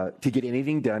 To get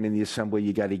anything done in the assembly,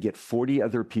 you got to get 40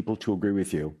 other people to agree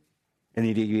with you. And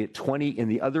then you get 21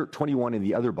 in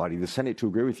the other body, the Senate, to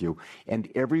agree with you. And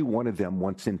every one of them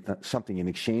wants something in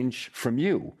exchange from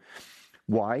you.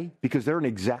 Why? Because they're in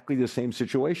exactly the same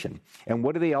situation. And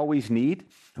what do they always need?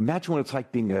 Imagine what it's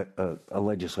like being a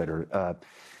legislator.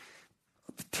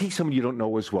 Take someone you don't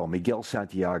know as well, Miguel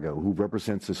Santiago, who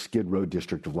represents the Skid Row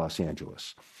district of Los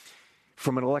Angeles.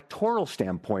 From an electoral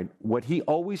standpoint, what he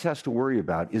always has to worry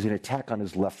about is an attack on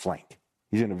his left flank.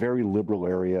 He's in a very liberal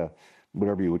area,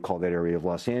 whatever you would call that area of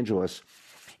Los Angeles.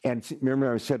 And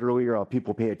remember I said earlier how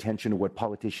people pay attention to what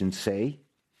politicians say?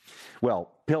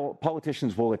 Well,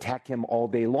 politicians will attack him all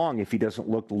day long if he doesn't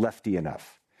look lefty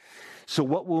enough. So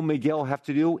what will Miguel have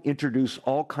to do? Introduce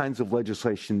all kinds of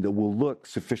legislation that will look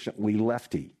sufficiently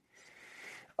lefty.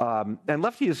 And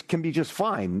lefty can be just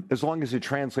fine as long as it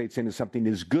translates into something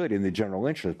that's good in the general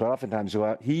interest. But oftentimes,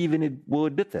 he even will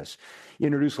admit this.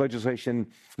 Introduce legislation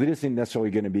that isn't necessarily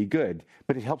going to be good,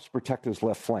 but it helps protect his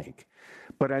left flank.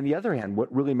 But on the other hand,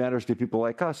 what really matters to people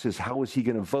like us is how is he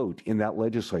going to vote in that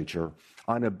legislature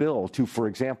on a bill to, for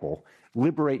example,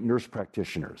 liberate nurse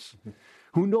practitioners,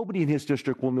 who nobody in his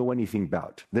district will know anything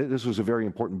about. This was a very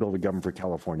important bill to govern for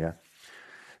California.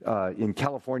 In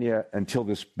California, until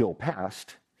this bill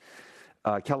passed,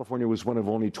 California was one of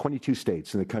only 22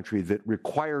 states in the country that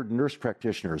required nurse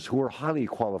practitioners, who are highly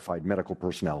qualified medical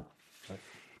personnel,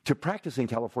 to practice in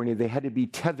California. They had to be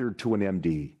tethered to an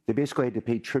MD. They basically had to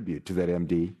pay tribute to that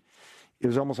MD. It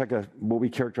was almost like what we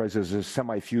characterize as a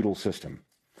semi-feudal system.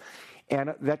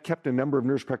 And that kept a number of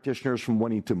nurse practitioners from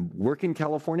wanting to work in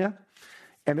California,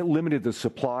 and it limited the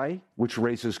supply, which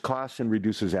raises costs and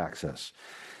reduces access.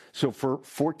 So for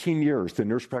 14 years, the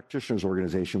Nurse Practitioners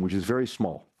Organization, which is very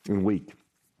small and weak,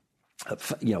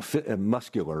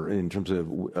 muscular in terms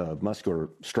of muscular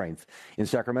strength in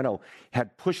Sacramento,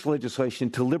 had pushed legislation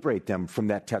to liberate them from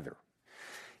that tether.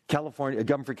 California,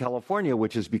 Government for California,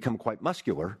 which has become quite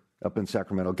muscular up in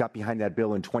Sacramento, got behind that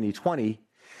bill in 2020,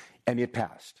 and it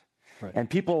passed. Right. And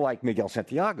people like Miguel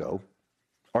Santiago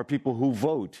are people who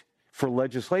vote for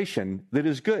legislation that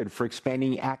is good for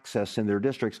expanding access in their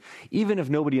districts, even if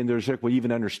nobody in their district will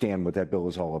even understand what that bill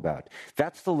is all about.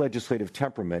 That's the legislative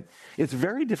temperament. It's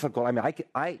very difficult. I mean,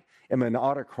 I am an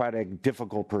autocratic,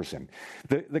 difficult person.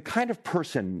 The kind of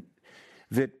person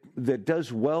that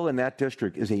does well in that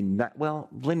district is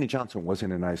Lyndon Johnson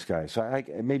wasn't a nice guy, so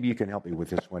maybe you can help me with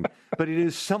this one. But it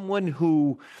is someone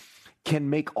who can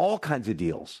make all kinds of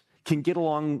deals, can get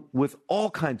along with all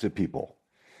kinds of people.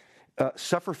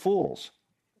 Suffer fools.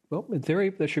 Well, in theory,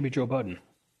 that should be Joe Biden.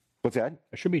 What's that?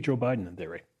 It should be Joe Biden in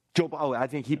theory. I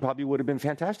think he probably would have been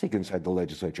fantastic inside the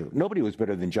legislature. Nobody was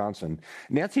better than Johnson.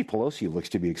 Nancy Pelosi looks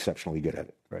to be exceptionally good at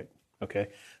it. Right. Okay.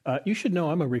 You should know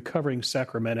I'm a recovering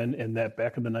Sacramentan, and that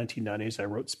back in the 1990s, I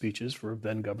wrote speeches for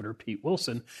then Governor Pete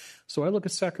Wilson. So I look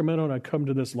at Sacramento, and I come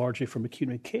to this largely from a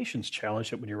communications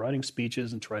challenge that when you're writing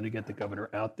speeches and trying to get the governor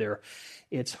out there,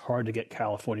 it's hard to get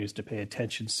Californians to pay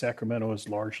attention. Sacramento is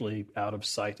largely out of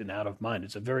sight and out of mind.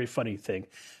 It's a very funny thing.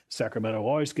 Sacramento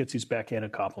always gets these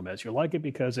backhanded compliments. You like it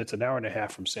because it's an hour and a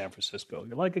half from San Francisco.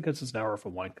 You like it because it's an hour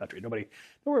from wine country. Nobody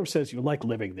ever says you like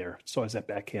living there. It's always that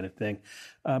backhanded thing.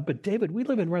 But David, we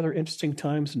live in rather interesting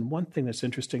times, and one thing that's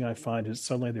interesting I find is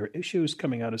suddenly there are issues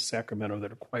coming out of Sacramento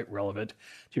that are quite relevant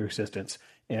to your existence.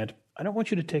 And I don't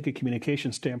want you to take a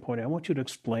communication standpoint. I want you to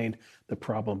explain the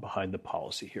problem behind the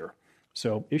policy here.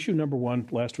 So issue number one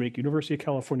last week, University of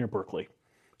California, Berkeley.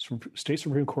 State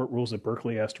Supreme Court rules that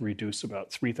Berkeley has to reduce about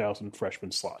 3,000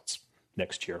 freshman slots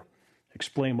next year.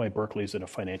 Explain why Berkeley is in a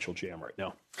financial jam right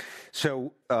now.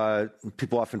 So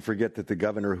people often forget that the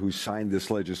governor who signed this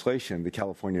legislation, the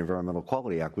California Environmental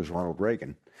Quality Act, was Ronald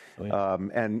Reagan. Oh, yeah.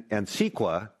 And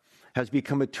CEQA has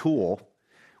become a tool,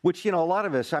 which, a lot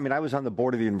of us, I was on the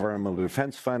board of the Environmental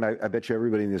Defense Fund. I bet you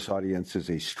everybody in this audience is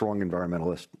a strong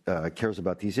environmentalist, cares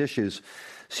about these issues.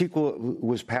 CEQA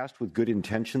was passed with good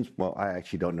intentions. Well, I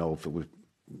actually don't know if it was,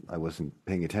 I wasn't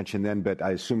paying attention then, but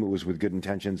I assume it was with good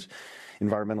intentions,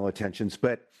 environmental intentions.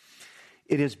 But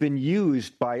it has been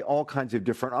used by all kinds of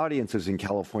different audiences in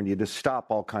California to stop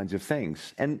all kinds of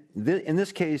things. And in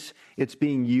this case, it's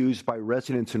being used by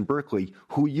residents in Berkeley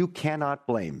who you cannot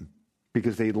blame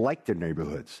because they like their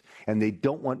neighborhoods and they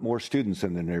don't want more students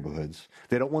in their neighborhoods.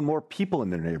 They don't want more people in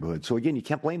their neighborhoods. So again, you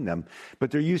can't blame them.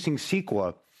 But they're using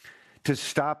CEQA to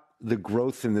stop the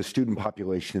growth in the student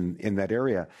population in that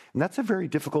area. And that's a very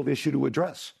difficult issue to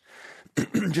address.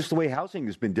 Just the way housing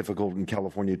has been difficult in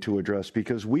California to address,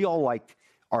 because we all like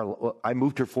I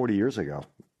moved here 40 years ago,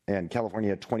 and California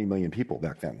had 20 million people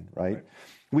back then, right?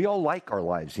 We all like our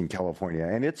lives in California,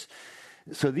 and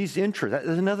so these interests,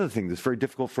 that is another thing that's very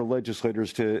difficult for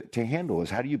legislators to handle,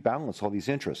 is how do you balance all these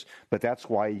interests? But that's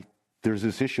why there's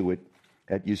this issue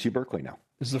at UC Berkeley now.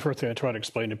 This is the first thing I try to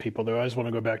explain to people. They always want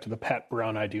to go back to the Pat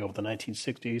Brown ideal of the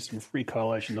 1960s and free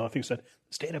college and all things. That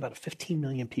the state had about 15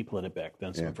 million people in it back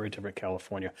then, so very different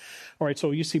California. All right,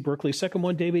 so UC Berkeley. Second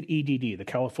one, David, EDD, the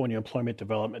California Employment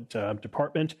Development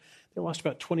Department. They lost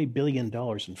about $20 billion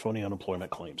in phony unemployment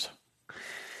claims.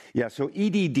 Yeah, so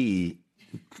EDD,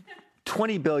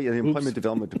 $20 billion, the Employment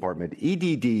Development Department,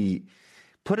 EDD,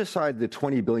 put aside the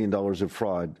 $20 billion of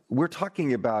fraud. We're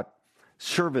talking about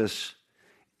service,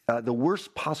 the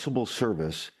worst possible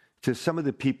service to some of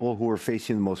the people who are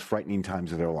facing the most frightening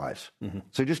times of their lives. Mm-hmm.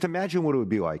 So just imagine what it would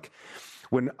be like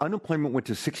when unemployment went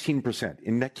to 16%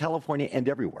 in California and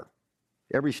everywhere.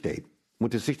 Every state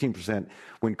went to 16%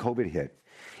 when COVID hit.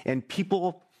 And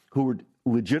people who were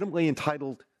legitimately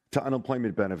entitled to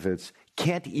unemployment benefits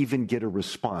can't even get a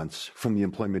response from the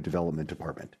Employment Development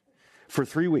Department for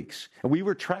 3 weeks. And we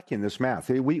were tracking this math.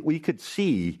 We could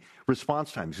see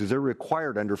response times because they're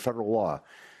required under federal law.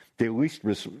 They at least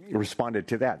responded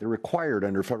to that. They're required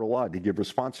under federal law to give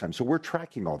response time. So we're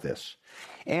tracking all this.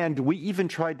 And we even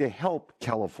tried to help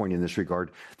California in this regard.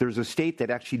 There's a state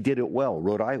that actually did it well,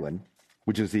 Rhode Island,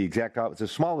 which is the exact opposite.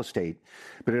 It's the smallest state,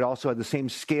 but it also had the same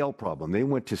scale problem. They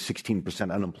went to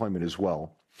 16% unemployment as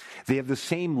well. They have the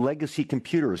same legacy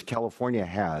computers California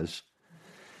has.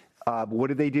 What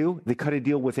did they do? They cut a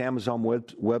deal with Amazon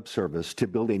Web Service to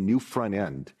build a new front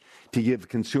end to give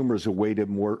consumers a way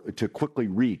to quickly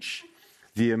reach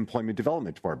the Employment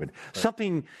Development Department. Right.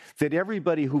 Something that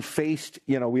everybody who faced,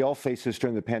 we all faced this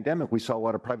during the pandemic. We saw a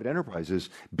lot of private enterprises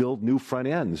build new front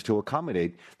ends to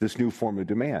accommodate this new form of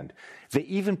demand. They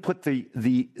even put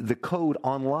the code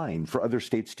online for other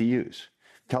states to use.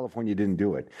 California didn't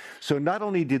do it. So not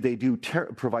only did they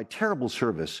provide terrible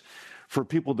service for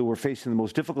people that were facing the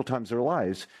most difficult times of their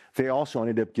lives, they also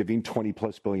ended up giving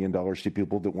 $20+ billion to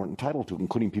people that weren't entitled to it,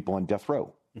 including people on death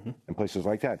row and places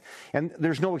like that. And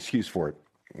there's no excuse for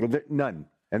it, none.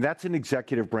 And that's an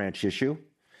executive branch issue.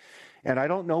 And I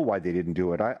don't know why they didn't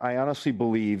do it. I honestly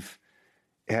believe,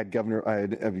 had Governor,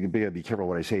 I'd be careful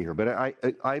what I say here, but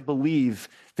I believe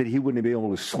that he wouldn't be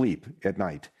able to sleep at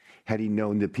night had he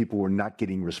known that people were not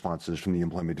getting responses from the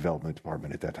Employment Development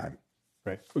Department at that time.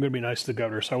 Right. We're going to be nice to the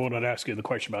governor, so I will not ask you the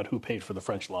question about who paid for the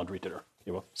French laundry dinner.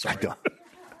 You will. Sorry. I don't.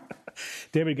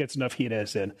 David gets enough heat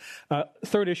as in.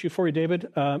 Third issue for you,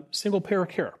 David, single-payer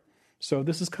care. So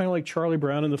this is kind of like Charlie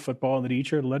Brown in the football, and that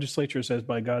each year the legislature says,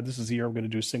 by God, this is the year we're going to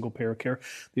do single-payer care.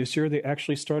 This year they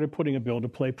actually started putting a bill to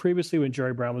play. Previously, when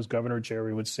Jerry Brown was governor,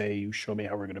 Jerry would say, you show me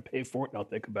how we're going to pay for it, and I'll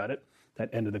think about it. That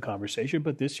ended the conversation.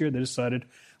 But this year they decided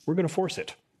we're going to force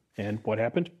it. And what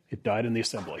happened? It died in the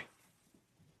assembly.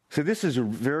 So this is a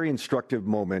very instructive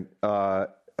moment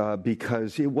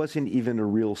because it wasn't even a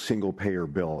real single-payer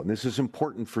bill. And this is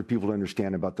important for people to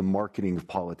understand about the marketing of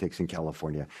politics in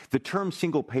California. The term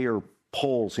single-payer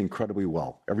polls incredibly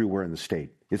well everywhere in the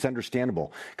state. It's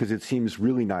understandable because it seems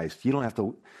really nice. You don't have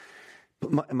to,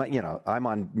 I'm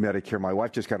on Medicare. My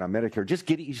wife just got on Medicare. Just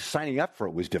signing up for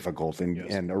it was difficult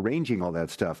and arranging all that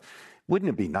stuff. Wouldn't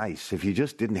it be nice if you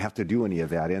just didn't have to do any of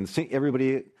that? And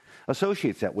everybody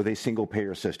associates that with a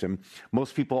single-payer system.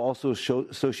 Most people also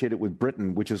associate it with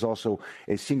Britain, which is also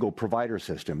a single provider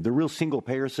system. The real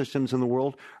single-payer systems in the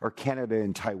world are Canada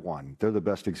and Taiwan. They're the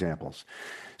best examples.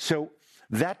 So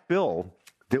that bill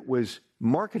that was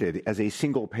marketed as a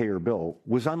single-payer bill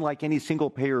was unlike any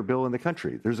single-payer bill in the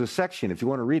country. There's a section, if you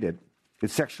want to read it,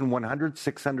 it's section 100,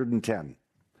 610.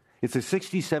 It's a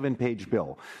 67-page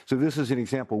bill. So this is an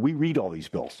example. We read all these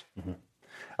bills.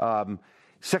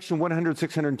 Section 100,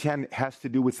 610 has to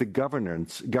do with the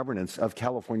governance of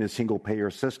California's single-payer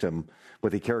system,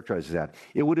 what they characterize as that.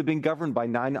 It would have been governed by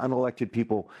 9 unelected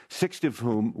people, 6 of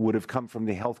whom would have come from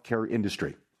the healthcare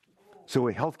industry. So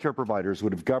healthcare providers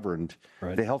would have governed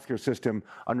the healthcare system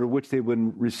under which they've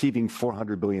been receiving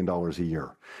 $400 billion a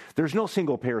year. There's no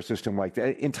single-payer system like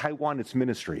that. In Taiwan, it's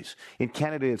ministries. In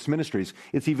Canada, it's ministries.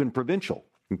 It's even provincial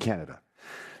in Canada.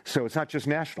 So it's not just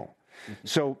national.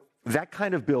 So that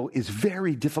kind of bill is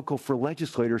very difficult for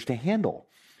legislators to handle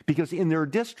because in their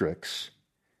districts,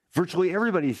 virtually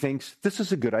everybody thinks this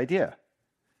is a good idea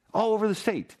all over the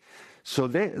state. So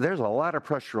there's a lot of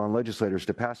pressure on legislators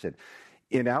to pass it.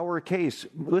 In our case,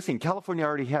 listen, California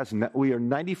already has,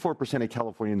 94% of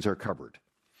Californians are covered.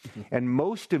 And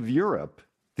most of Europe,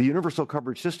 the universal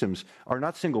coverage systems are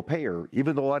not single payer,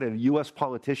 even though a lot of U.S.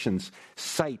 politicians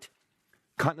cite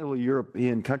continental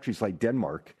European countries like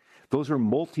Denmark. Those are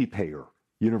multi-payer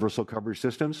universal coverage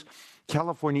systems.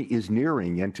 California is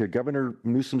nearing, and to Governor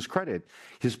Newsom's credit,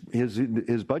 his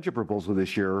budget proposal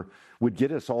this year would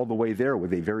get us all the way there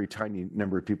with a very tiny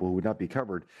number of people who would not be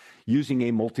covered using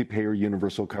a multi-payer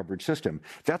universal coverage system.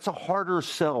 That's a harder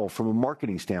sell from a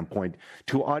marketing standpoint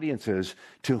to audiences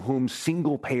to whom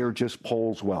single payer just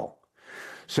polls well.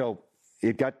 So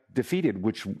it got defeated,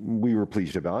 which we were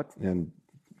pleased about, and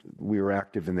we were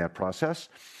active in that process.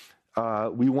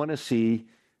 We want to see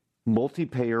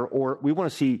multi-payer, or we want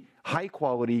to see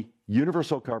high-quality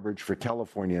universal coverage for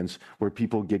Californians where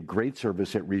people get great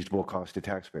service at reasonable cost to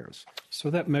taxpayers. So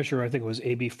that measure, I think it was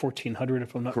AB 1400,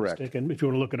 if I'm not mistaken. If you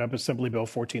want to look it up, Assembly Bill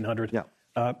 1400.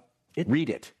 Yeah. Read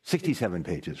it. 67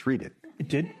 pages. Read it.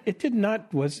 It did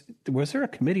not. Was there a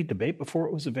committee debate before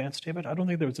it was advanced, David? I don't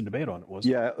think there was a debate on it, was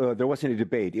there? Yeah, there wasn't a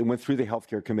debate. It went through the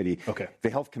Healthcare Committee. Okay. The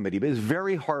Health Committee. But it's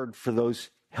very hard for those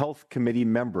Health Committee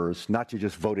members not to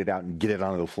just vote it out and get it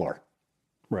onto the floor.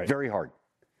 Right. Very hard.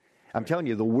 I'm telling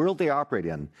you, the world they operate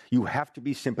in, you have to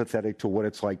be sympathetic to what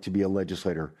it's like to be a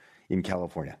legislator in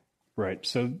California. Right.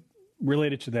 So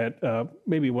related to that,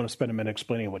 maybe you want to spend a minute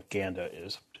explaining what GANDA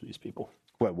is to these people.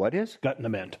 What is? Gut and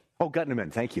amend. Oh, gut and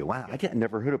amend. Thank you. Wow, I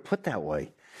never heard it put that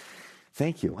way.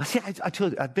 Thank you. See, I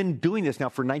told you, I've been doing this now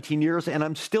for 19 years, and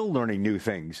I'm still learning new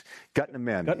things. Gut and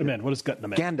amend. Gut and amend. What is gut and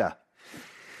amend? GANDA.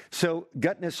 So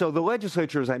the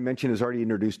legislature, as I mentioned, has already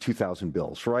introduced 2,000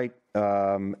 bills, right?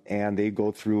 And they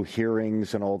go through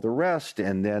hearings and all the rest,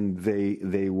 and then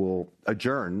they will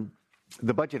adjourn.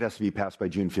 The budget has to be passed by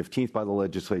June 15th by the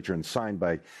legislature and signed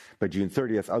by June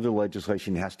 30th. Other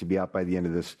legislation has to be out by the end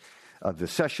of the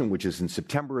session, which is in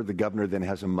September. The governor then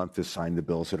has a month to sign the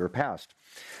bills that are passed.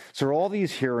 So all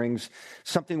these hearings,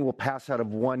 something will pass out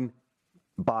of one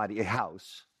body, a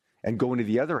house, and go into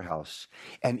the other house.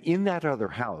 And in that other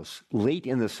house, late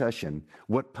in the session,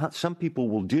 what some people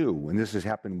will do, and this has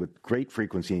happened with great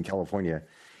frequency in California,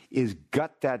 is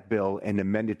gut that bill and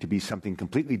amend it to be something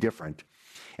completely different,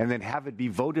 and then have it be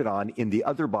voted on in the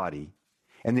other body,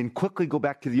 and then quickly go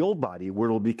back to the old body where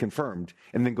it'll be confirmed,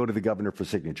 and then go to the governor for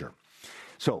signature.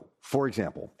 So, for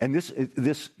example, and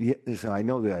this I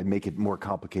know that I make it more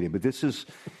complicated, but this is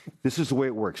the way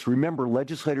it works. Remember,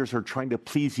 legislators are trying to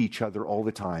please each other all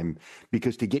the time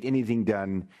because to get anything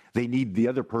done, they need the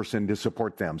other person to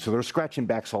support them. So they're scratching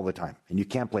backs all the time, and you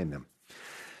can't blame them.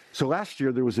 So last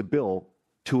year, there was a bill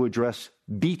to address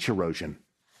beach erosion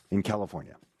in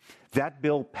California. That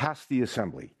bill passed the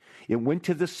Assembly. It went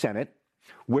to the Senate,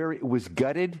 where it was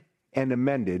gutted and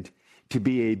amended to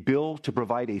be a bill to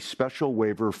provide a special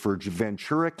waiver for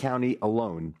Ventura County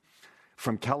alone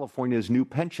from California's new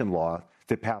pension law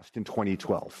that passed in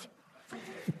 2012.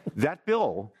 That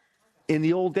bill, in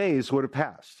the old days, would have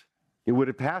passed. It would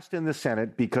have passed in the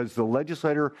Senate because the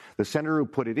senator who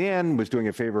put it in was doing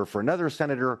a favor for another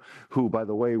senator who, by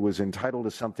the way, was entitled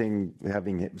to something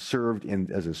having served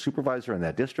as a supervisor in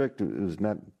that district. It was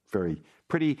not very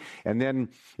pretty. And then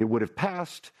it would have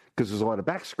passed because there's a lot of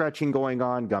back scratching going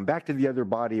on, gone back to the other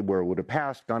body where it would have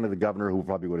passed, gone to the governor who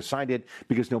probably would have signed it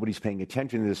because nobody's paying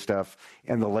attention to this stuff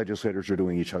and the legislators are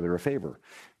doing each other a favor.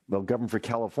 Well, Governor for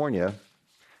California,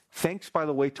 thanks, by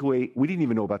the way, we didn't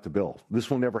even know about the bill. This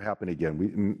will never happen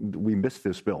again. We missed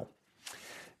this bill.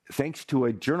 Thanks to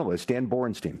a journalist, Dan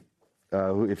Borenstein,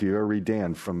 who, if you ever read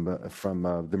Dan from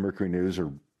the Mercury News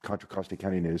or Contra Costa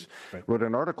County News, wrote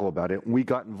an article about it, and we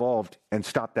got involved and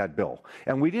stopped that bill.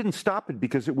 And we didn't stop it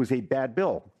because it was a bad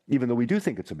bill, even though we do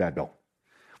think it's a bad bill.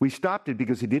 We stopped it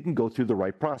because it didn't go through the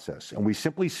right process. And we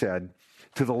simply said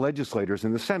to the legislators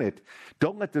in the Senate,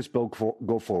 don't let this bill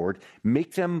go forward.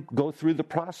 Make them go through the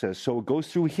process so it goes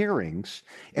through hearings.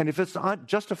 And if it's not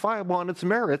justifiable on its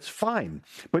merits, fine.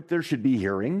 But there should be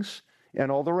hearings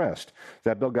and all the rest.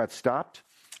 That bill got stopped.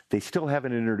 They still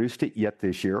haven't introduced it yet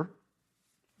this year.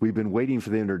 We've been waiting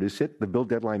for them to introduce it. The bill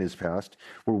deadline has passed.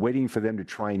 We're waiting for them to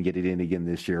try and get it in again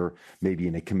this year, maybe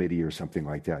in a committee or something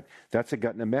like that. That's a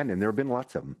gut amendment, and there have been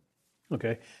lots of them.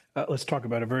 Okay. Let's talk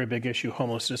about a very big issue,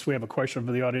 homelessness. We have a question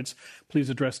from the audience. Please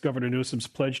address Governor Newsom's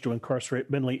pledge to incarcerate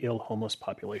mentally ill homeless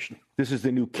population. This is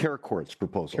the new care courts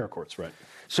proposal. Care courts, right.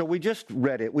 So we just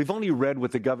read it. We've only read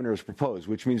what the governor has proposed,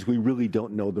 which means we really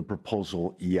don't know the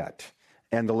proposal yet.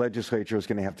 And the legislature is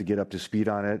going to have to get up to speed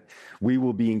on it. We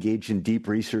will be engaged in deep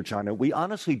research on it. We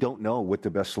honestly don't know what the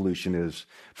best solution is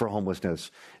for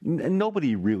homelessness.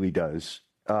 Nobody really does.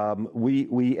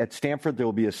 We at Stanford, there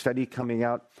will be a study coming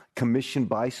out commissioned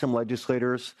by some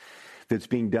legislators that's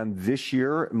being done this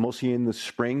year, mostly in the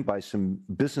spring, by some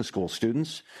business school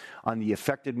students on the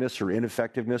effectiveness or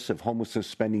ineffectiveness of homelessness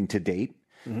spending to date.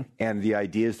 Mm-hmm. And the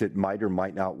ideas that might or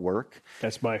might not work.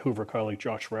 That's by Hoover colleague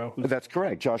Josh Rao. That's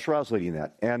correct. Josh Rao's leading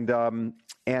that. And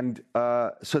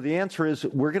so the answer is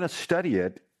we're going to study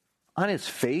it. On its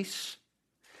face,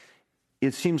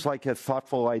 it seems like a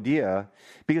thoughtful idea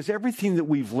because everything that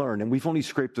we've learned, and we've only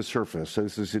scraped the surface, so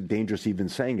this is dangerous even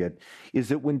saying it, is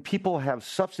that when people have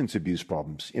substance abuse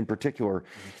problems in particular,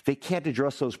 they can't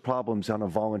address those problems on a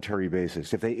voluntary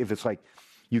basis. If it's like,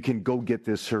 you can go get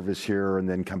this service here and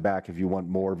then come back if you want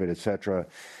more of it, et cetera.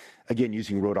 Again,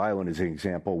 using Rhode Island as an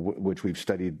example, which we've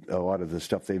studied a lot of the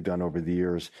stuff they've done over the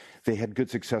years, they had good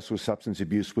success with substance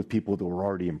abuse with people that were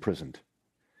already imprisoned.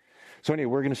 So anyway,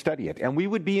 we're going to study it. And we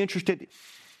would be interested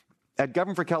at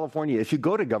Govern for California, if you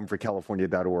go to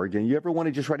governforcalifornia.org and you ever want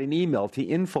to just write an email to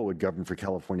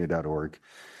info@governforcalifornia.org,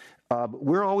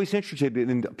 we're always interested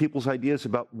in people's ideas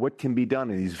about what can be done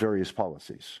in these various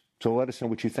policies. So let us know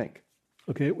what you think.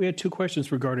 Okay, we had two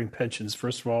questions regarding pensions.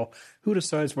 First of all, who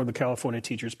decides where the California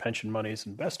teachers' pension money is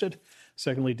invested?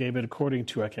 Secondly, David, according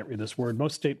to, I can't read this word,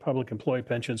 most state public employee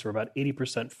pensions are about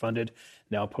 80% funded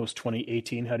now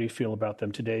post-2018. How do you feel about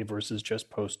them today versus just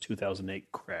post-2008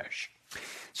 crash?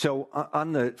 So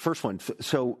on the first one,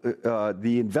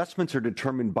 the investments are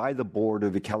determined by the board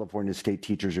of the California State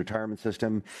Teachers Retirement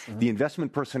System. Mm-hmm. The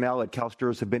investment personnel at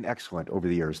CalSTRS have been excellent over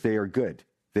the years. They are good.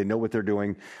 They know what they're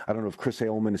doing. I don't know if Chris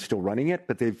Ailman is still running it,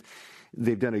 but they've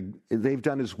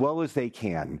done as well as they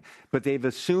can. But they've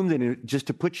assumed that, just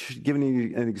to give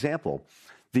you an example,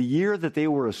 the year that they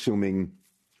were assuming,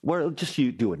 well, just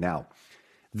you do it now.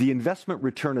 The investment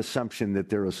return assumption that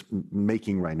they're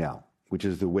making right now, which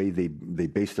is the way they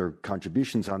base their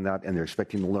contributions on that, and they're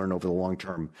expecting to learn over the long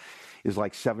term, is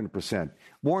like 7%.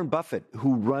 Warren Buffett,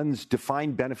 who runs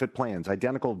defined benefit plans,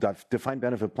 identical defined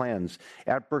benefit plans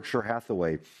at Berkshire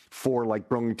Hathaway for like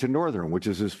Burlington Northern, which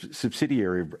is a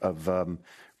subsidiary of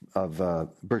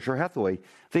Berkshire Hathaway,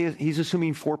 he's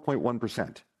assuming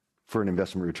 4.1% for an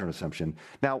investment return assumption.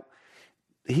 Now,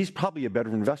 he's probably a better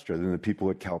investor than the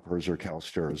people at CalPERS or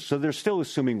CalSTRS. So they're still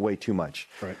assuming way too much.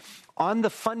 Right. On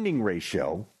the funding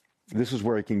ratio, this is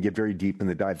where it can get very deep in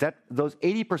the dive. Those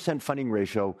 80% funding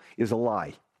ratio is a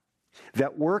lie.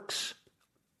 That works.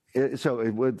 So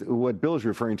what Bill is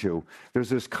referring to, there's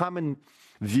this common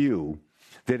view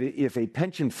that if a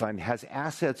pension fund has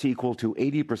assets equal to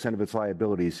 80% of its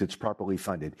liabilities, it's properly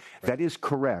funded. Right. That is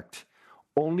correct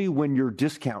only when your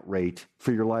discount rate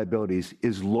for your liabilities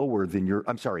is lower than your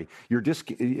lower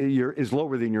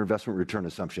than your investment return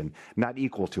assumption, not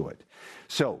equal to it.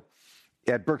 So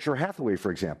at Berkshire Hathaway,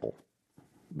 for example,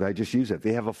 I just use it.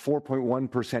 They have a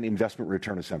 4.1% investment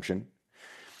return assumption.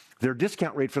 Their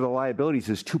discount rate for the liabilities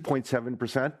is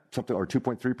 2.7%, something, or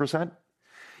 2.3%.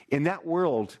 In that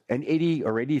world, an 80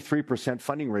 or 83%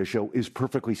 funding ratio is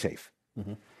perfectly safe.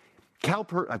 Mm-hmm.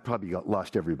 CalPERS, I probably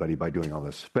lost everybody by doing all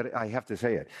this, but I have to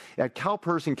say it. At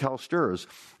CalPERS and CalSTRS,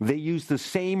 they use the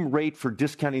same rate for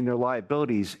discounting their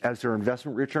liabilities as their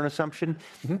investment return assumption.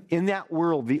 Mm-hmm. In that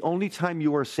world, the only time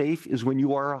you are safe is when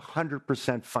you are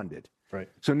 100% funded. Right.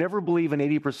 So never believe an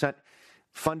 80%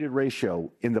 funded ratio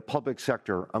in the public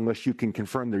sector unless you can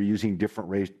confirm they're using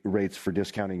different rates for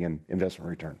discounting and investment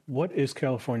return. What is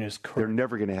California's current? They're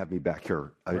never going to have me back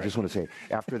here. I just want to say,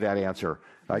 after that answer,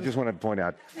 I just want to point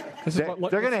out,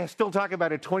 they're going to still talk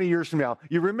about it 20 years from now.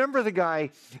 You remember the guy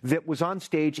that was on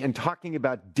stage and talking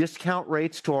about discount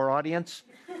rates to our audience?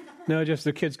 No, just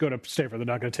the kids go to Stanford. They're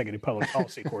not going to take any public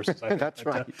policy courses. That's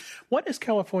right. What is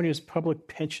California's public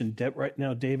pension debt right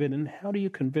now, David? And how do you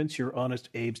convince your honest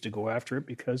Abes to go after it?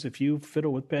 Because if you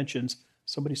fiddle with pensions,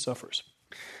 somebody suffers.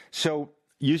 So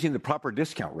using the proper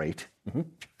discount rate,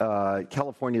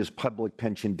 California's public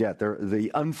pension debt,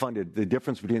 the unfunded, the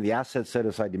difference between the assets set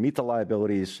aside to meet the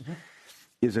liabilities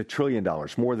is $1 trillion,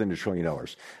 more than $1 trillion.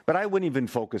 But I wouldn't even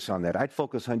focus on that. I'd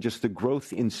focus on just the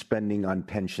growth in spending on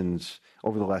pensions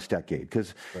over the last decade.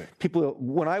 Because people,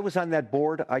 when I was on that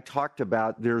board, I talked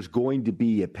about there's going to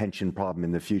be a pension problem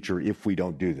in the future if we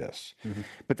don't do this.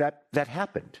 But that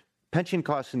happened. Pension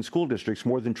costs in school districts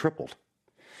more than tripled.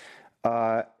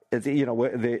 In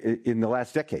the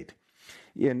last decade.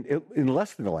 In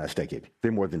less than the last decade, they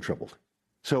more than tripled.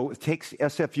 So it takes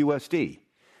SFUSD.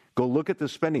 Go look at the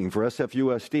spending for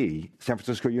SFUSD, San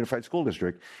Francisco Unified School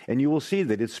District, and you will see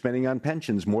that its spending on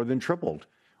pensions more than tripled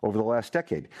over the last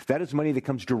decade. That is money that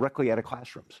comes directly out of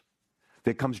classrooms,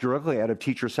 that comes directly out of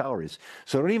teacher salaries.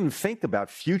 So don't even think about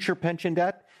future pension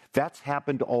debt. That's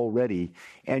happened already,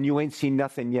 and you ain't seen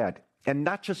nothing yet. And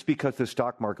not just because the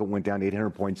stock market went down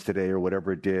 800 points today or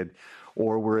whatever it did,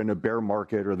 or we're in a bear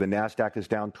market or the NASDAQ is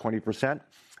down 20%.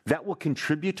 That will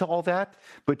contribute to all that.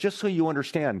 But just so you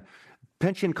understand,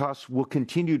 pension costs will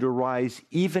continue to rise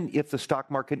even if the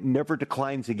stock market never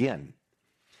declines again.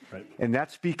 Right. And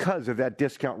that's because of that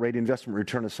discount rate investment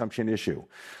return assumption issue.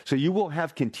 So you will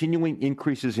have continuing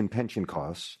increases in pension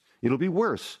costs. It'll be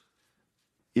worse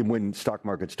when stock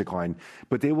markets decline,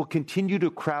 but they will continue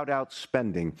to crowd out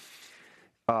spending.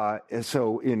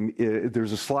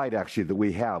 There's a slide actually that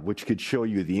we have which could show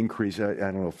you the increase. I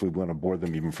don't know if we want to bore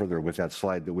them even further with that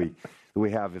slide that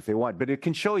we have if they want, but it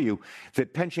can show you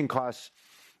that pension costs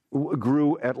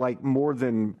grew at like more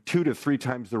than 2 to 3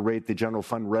 times the rate the general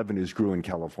fund revenues grew in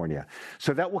California.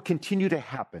 So that will continue to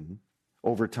happen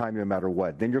over time no matter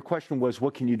what. Then your question was,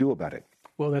 what can you do about it?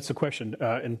 Well, that's the question.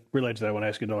 And related to that, I want to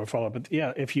ask you another follow-up. But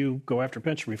yeah, if you go after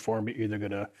pension reform, you're either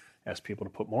going to ask people to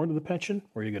put more into the pension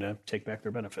or you're going to take back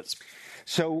their benefits.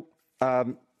 So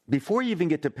before you even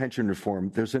get to pension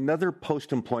reform, there's another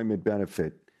post-employment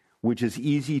benefit which is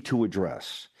easy to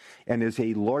address and is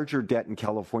a larger debt in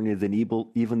California than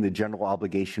even the general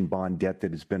obligation bond debt that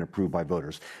has been approved by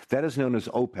voters. That is known as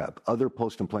OPEB, other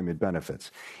post-employment benefits.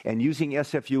 And using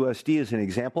SFUSD as an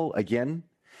example, again,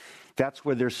 that's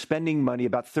where they're spending money,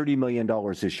 about $30 million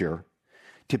this year,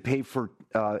 to pay for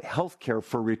health care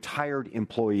for retired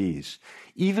employees,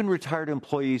 even retired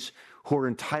employees who are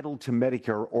entitled to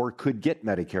Medicare or could get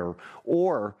Medicare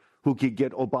or who could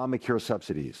get Obamacare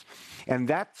subsidies. And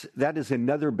that is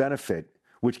another benefit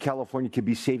which California could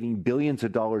be saving billions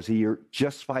of dollars a year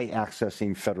just by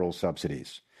accessing federal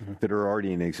subsidies that are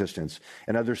already in existence.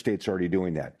 And other states are already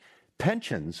doing that.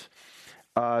 Pensions,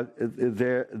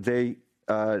 the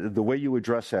way you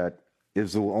address that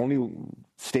is the only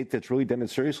state that's really done it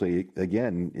seriously,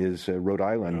 again, is Rhode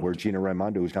Island, where Gina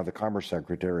Raimondo, who's now the Commerce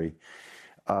Secretary,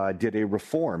 did a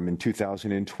reform in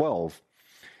 2012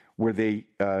 where they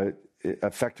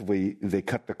effectively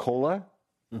cut the COLA,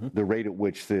 the rate at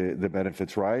which the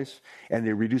benefits rise, and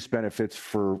they reduced benefits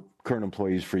for current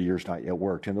employees for years not yet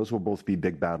worked. And those will both be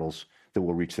big battles that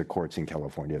will reach the courts in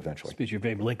California eventually. Speaking of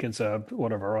Abe Lincoln's,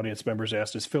 one of our audience members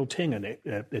asked, is Phil Ting an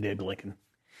Abe Lincoln?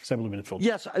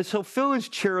 Yes, so Phil is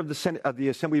chair of the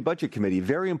Assembly Budget Committee,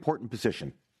 very important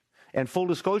position. And full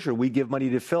disclosure, we give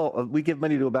money to Phil. We give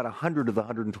money to about 100 of the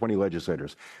 120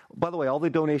 legislators. By the way, all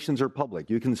the donations are public.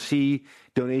 You can see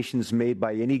donations made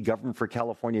by any Government for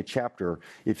California chapter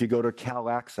if you go to Cal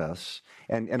Access.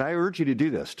 And I urge you to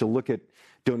do this, to look at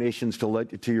donations to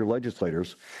your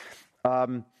legislators.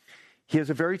 He has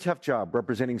a very tough job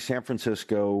representing San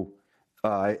Francisco,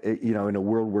 in a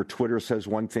world where Twitter says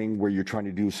one thing, where you're trying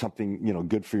to do something,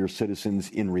 good for your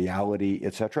citizens in reality,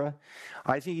 et cetera.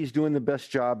 I think he's doing the best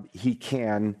job he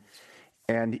can,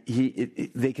 and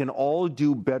they can all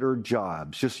do better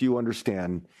jobs, just so you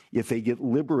understand, if they get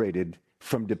liberated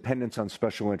from dependence on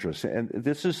special interests. And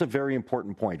this is a very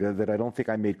important point that I don't think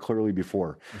I made clearly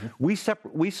before. We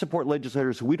support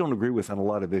legislators who we don't agree with on a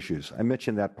lot of issues. I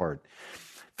mentioned that part.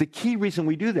 The key reason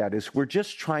we do that is we're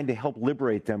just trying to help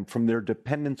liberate them from their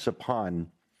dependence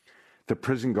upon the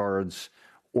prison guards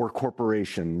or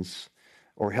corporations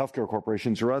or healthcare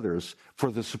corporations or others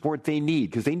for the support they need,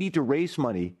 because they need to raise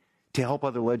money to help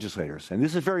other legislators. And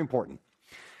this is very important.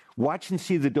 Watch and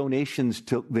see the donations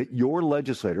that your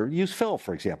legislator, use Phil,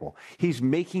 for example. He's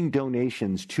making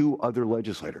donations to other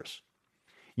legislators.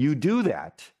 You do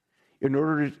that in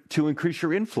order to increase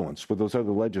your influence with those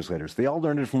other legislators. They all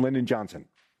learned it from Lyndon Johnson.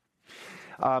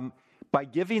 by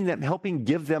helping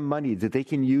give them money that they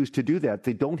can use to do that,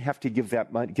 they don't have to get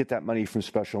that money from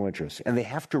special interests, and they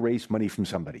have to raise money from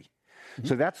somebody. Mm-hmm.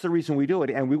 So that's the reason we do it,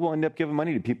 and we will end up giving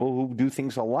money to people who do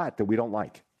things a lot that we don't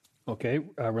like. Okay,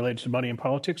 related to money and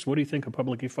politics, what do you think of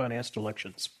publicly financed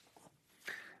elections?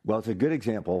 Well, it's a good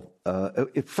example.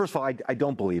 First of all, I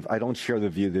don't share the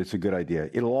view that it's a good idea.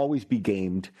 It'll always be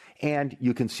gamed, and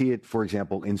you can see it, for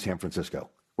example, in San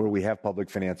Francisco, where we have public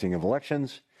financing of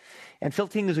elections. And Phil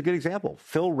Ting is a good example.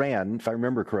 Phil ran, if I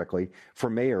remember correctly, for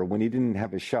mayor when he didn't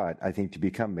have a shot, I think, to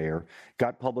become mayor,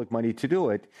 got public money to do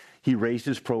it. He raised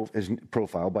his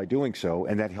profile by doing so,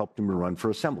 and that helped him to run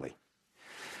for assembly.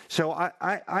 So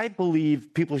I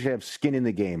believe people should have skin in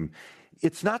the game.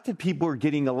 It's not that people are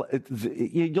getting,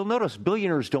 you'll notice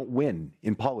billionaires don't win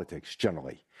in politics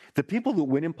generally. The people who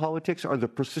win in politics are the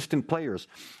persistent players.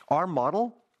 Our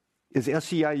model is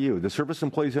SEIU, the Service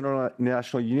Employees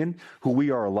International Union, who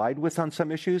we are allied with on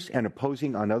some issues and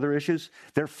opposing on other issues.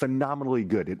 They're phenomenally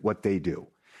good at what they do.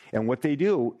 And what they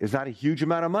do is not a huge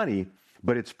amount of money,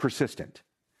 but it's persistent.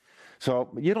 So,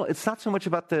 it's not so much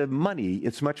about the money,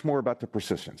 it's much more about the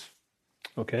persistence.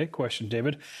 Okay, question,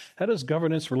 David. How does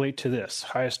governance relate to this?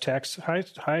 Highest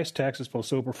taxes for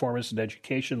social performance in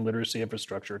education, literacy,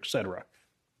 infrastructure, etc.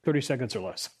 30 seconds or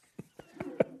less.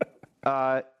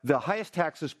 The highest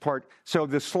taxes part, so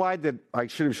the slide that I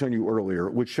should have shown you earlier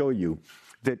would show you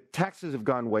that taxes have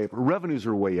gone way up, revenues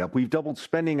are way up. We've doubled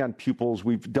spending on pupils.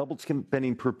 We've doubled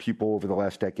spending per pupil over the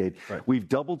last decade. Right. We've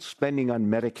doubled spending on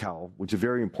Medi-Cal, which is a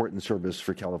very important service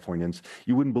for Californians.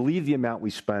 You wouldn't believe the amount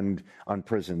we spend on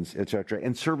prisons, et cetera.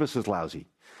 And service is lousy.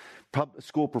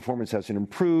 School performance hasn't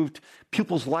improved.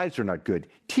 Pupils' lives are not good.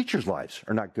 Teachers' lives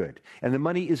are not good. And the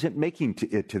money isn't making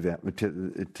it to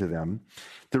them.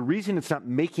 The reason it's not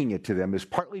making it to them is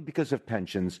partly because of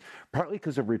pensions, partly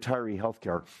because of retiree health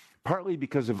care, partly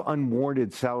because of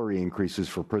unwarranted salary increases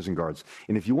for prison guards.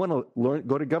 And if you want to learn,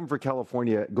 go to Government for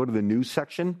California, go to the news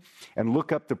section and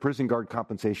look up the prison guard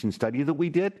compensation study that we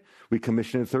did. We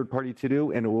commissioned a third party to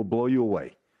do, and it will blow you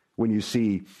away when you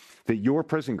see that your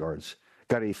prison guards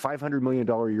got a $500 million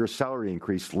a year salary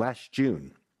increase last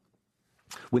June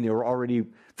when they were already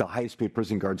the highest paid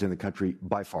prison guards in the country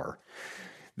by far.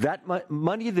 That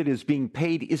money that is being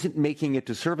paid isn't making it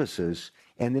to services.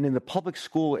 And then in the public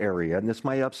school area, and this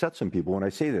might upset some people when I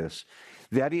say this,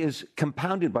 that is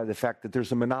compounded by the fact that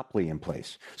there's a monopoly in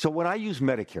place. So when I use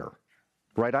Medicare,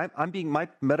 right, my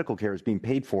medical care is being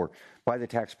paid for by the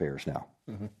taxpayers now.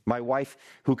 Mm-hmm. My wife,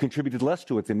 who contributed less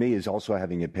to it than me, is also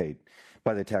having it paid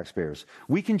by the taxpayers.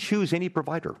 We can choose any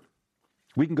provider.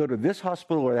 We can go to this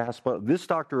hospital or that hospital, this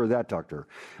doctor or that doctor.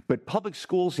 But public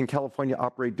schools in California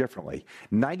operate differently.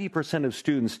 90% of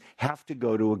students have to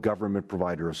go to a government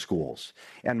provider of schools.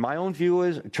 And my own view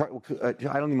is, I don't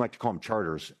even like to call them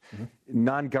charters,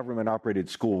 non-government operated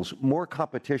schools. More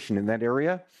competition in that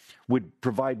area would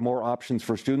provide more options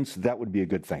for students. That would be a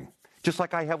good thing. Just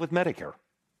like I have with Medicare.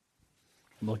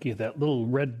 I'm looking at that little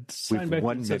red sign back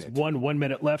that says 1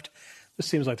 minute left. This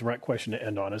seems like the right question to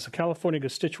end on. As a California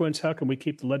constituents, how can we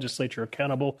keep the legislature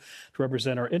accountable to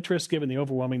represent our interests, given the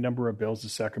overwhelming number of bills in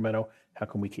Sacramento? How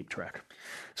can we keep track?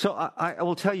 So I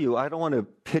will tell you, I don't want to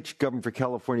pitch Government for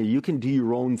California. You can do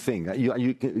your own thing.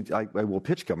 I will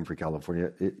pitch Government for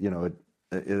California.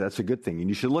 That's a good thing, and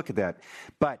you should look at that.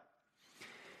 But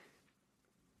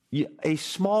a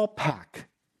small PAC,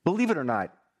 believe it or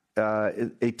not,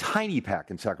 a tiny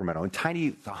PAC in Sacramento, and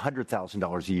tiny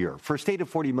 $100,000 a year. For a state of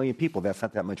 40 million people, that's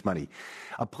not that much money.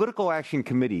 A political action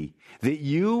committee that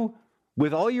you,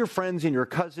 with all your friends and your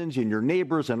cousins and your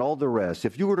neighbors and all the rest,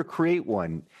 if you were to create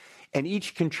one and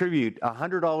each contribute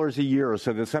 $100 a year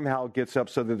so that somehow it gets up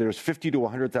so that there's $50,000 to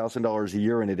 $100,000 a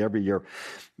year in it every year,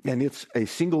 and it's a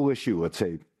single issue, let's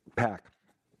say, PAC,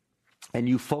 and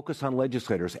you focus on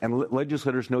legislators, and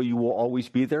legislators know you will always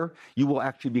be there, you will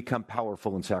actually become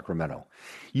powerful in Sacramento.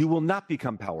 You will not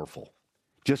become powerful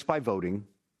just by voting.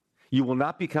 You will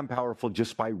not become powerful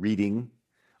just by reading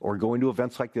or going to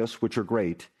events like this, which are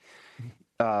great.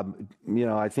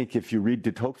 I think if you read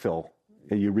de Tocqueville,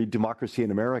 you read Democracy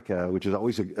in America, which is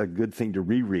always a good thing to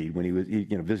reread when he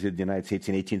visited the United States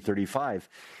in 1835.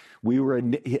 We were,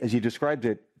 as he described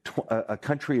it, a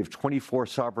country of 24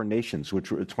 sovereign nations,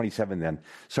 which were 27 then,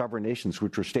 sovereign nations,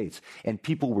 which were states. And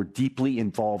people were deeply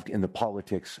involved in the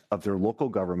politics of their local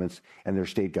governments and their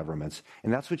state governments.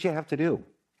 And that's what you have to do.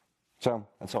 So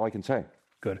that's all I can say.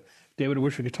 Good. David, I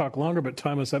wish we could talk longer, but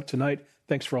time is up tonight.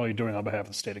 Thanks for all you're doing on behalf of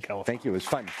the state of California. Thank you. It was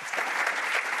fun.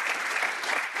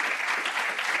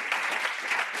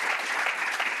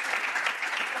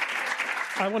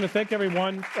 I want to thank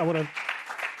everyone. I want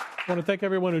I want to thank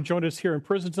everyone who joined us here in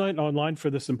prison tonight and online for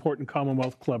this important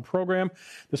Commonwealth Club program.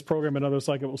 This program and others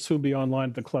like it will soon be online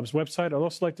at the club's website. I'd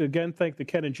also like to again thank the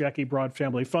Ken and Jackie Broad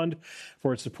Family Fund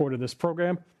for its support of this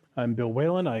program. I'm Bill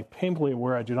Whalen. I'm painfully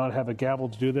aware I do not have a gavel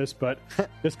to do this, but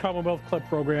this Commonwealth Club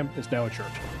program is now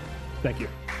adjourned. Thank you.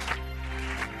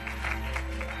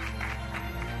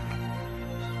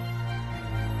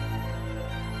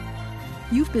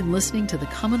 You've been listening to the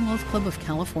Commonwealth Club of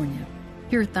California.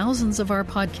 Hear thousands of our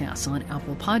podcasts on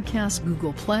Apple Podcasts,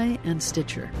 Google Play, and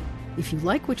Stitcher. If you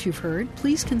like what you've heard,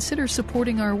 please consider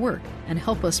supporting our work and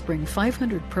help us bring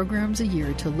 500 programs a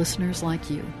year to listeners like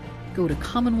you. Go to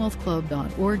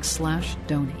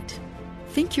commonwealthclub.org/donate.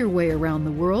 Think your way around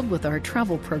the world with our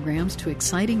travel programs to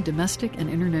exciting domestic and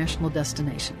international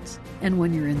destinations. And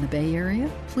when you're in the Bay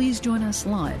Area, please join us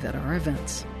live at our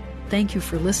events. Thank you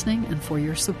for listening and for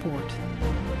your support.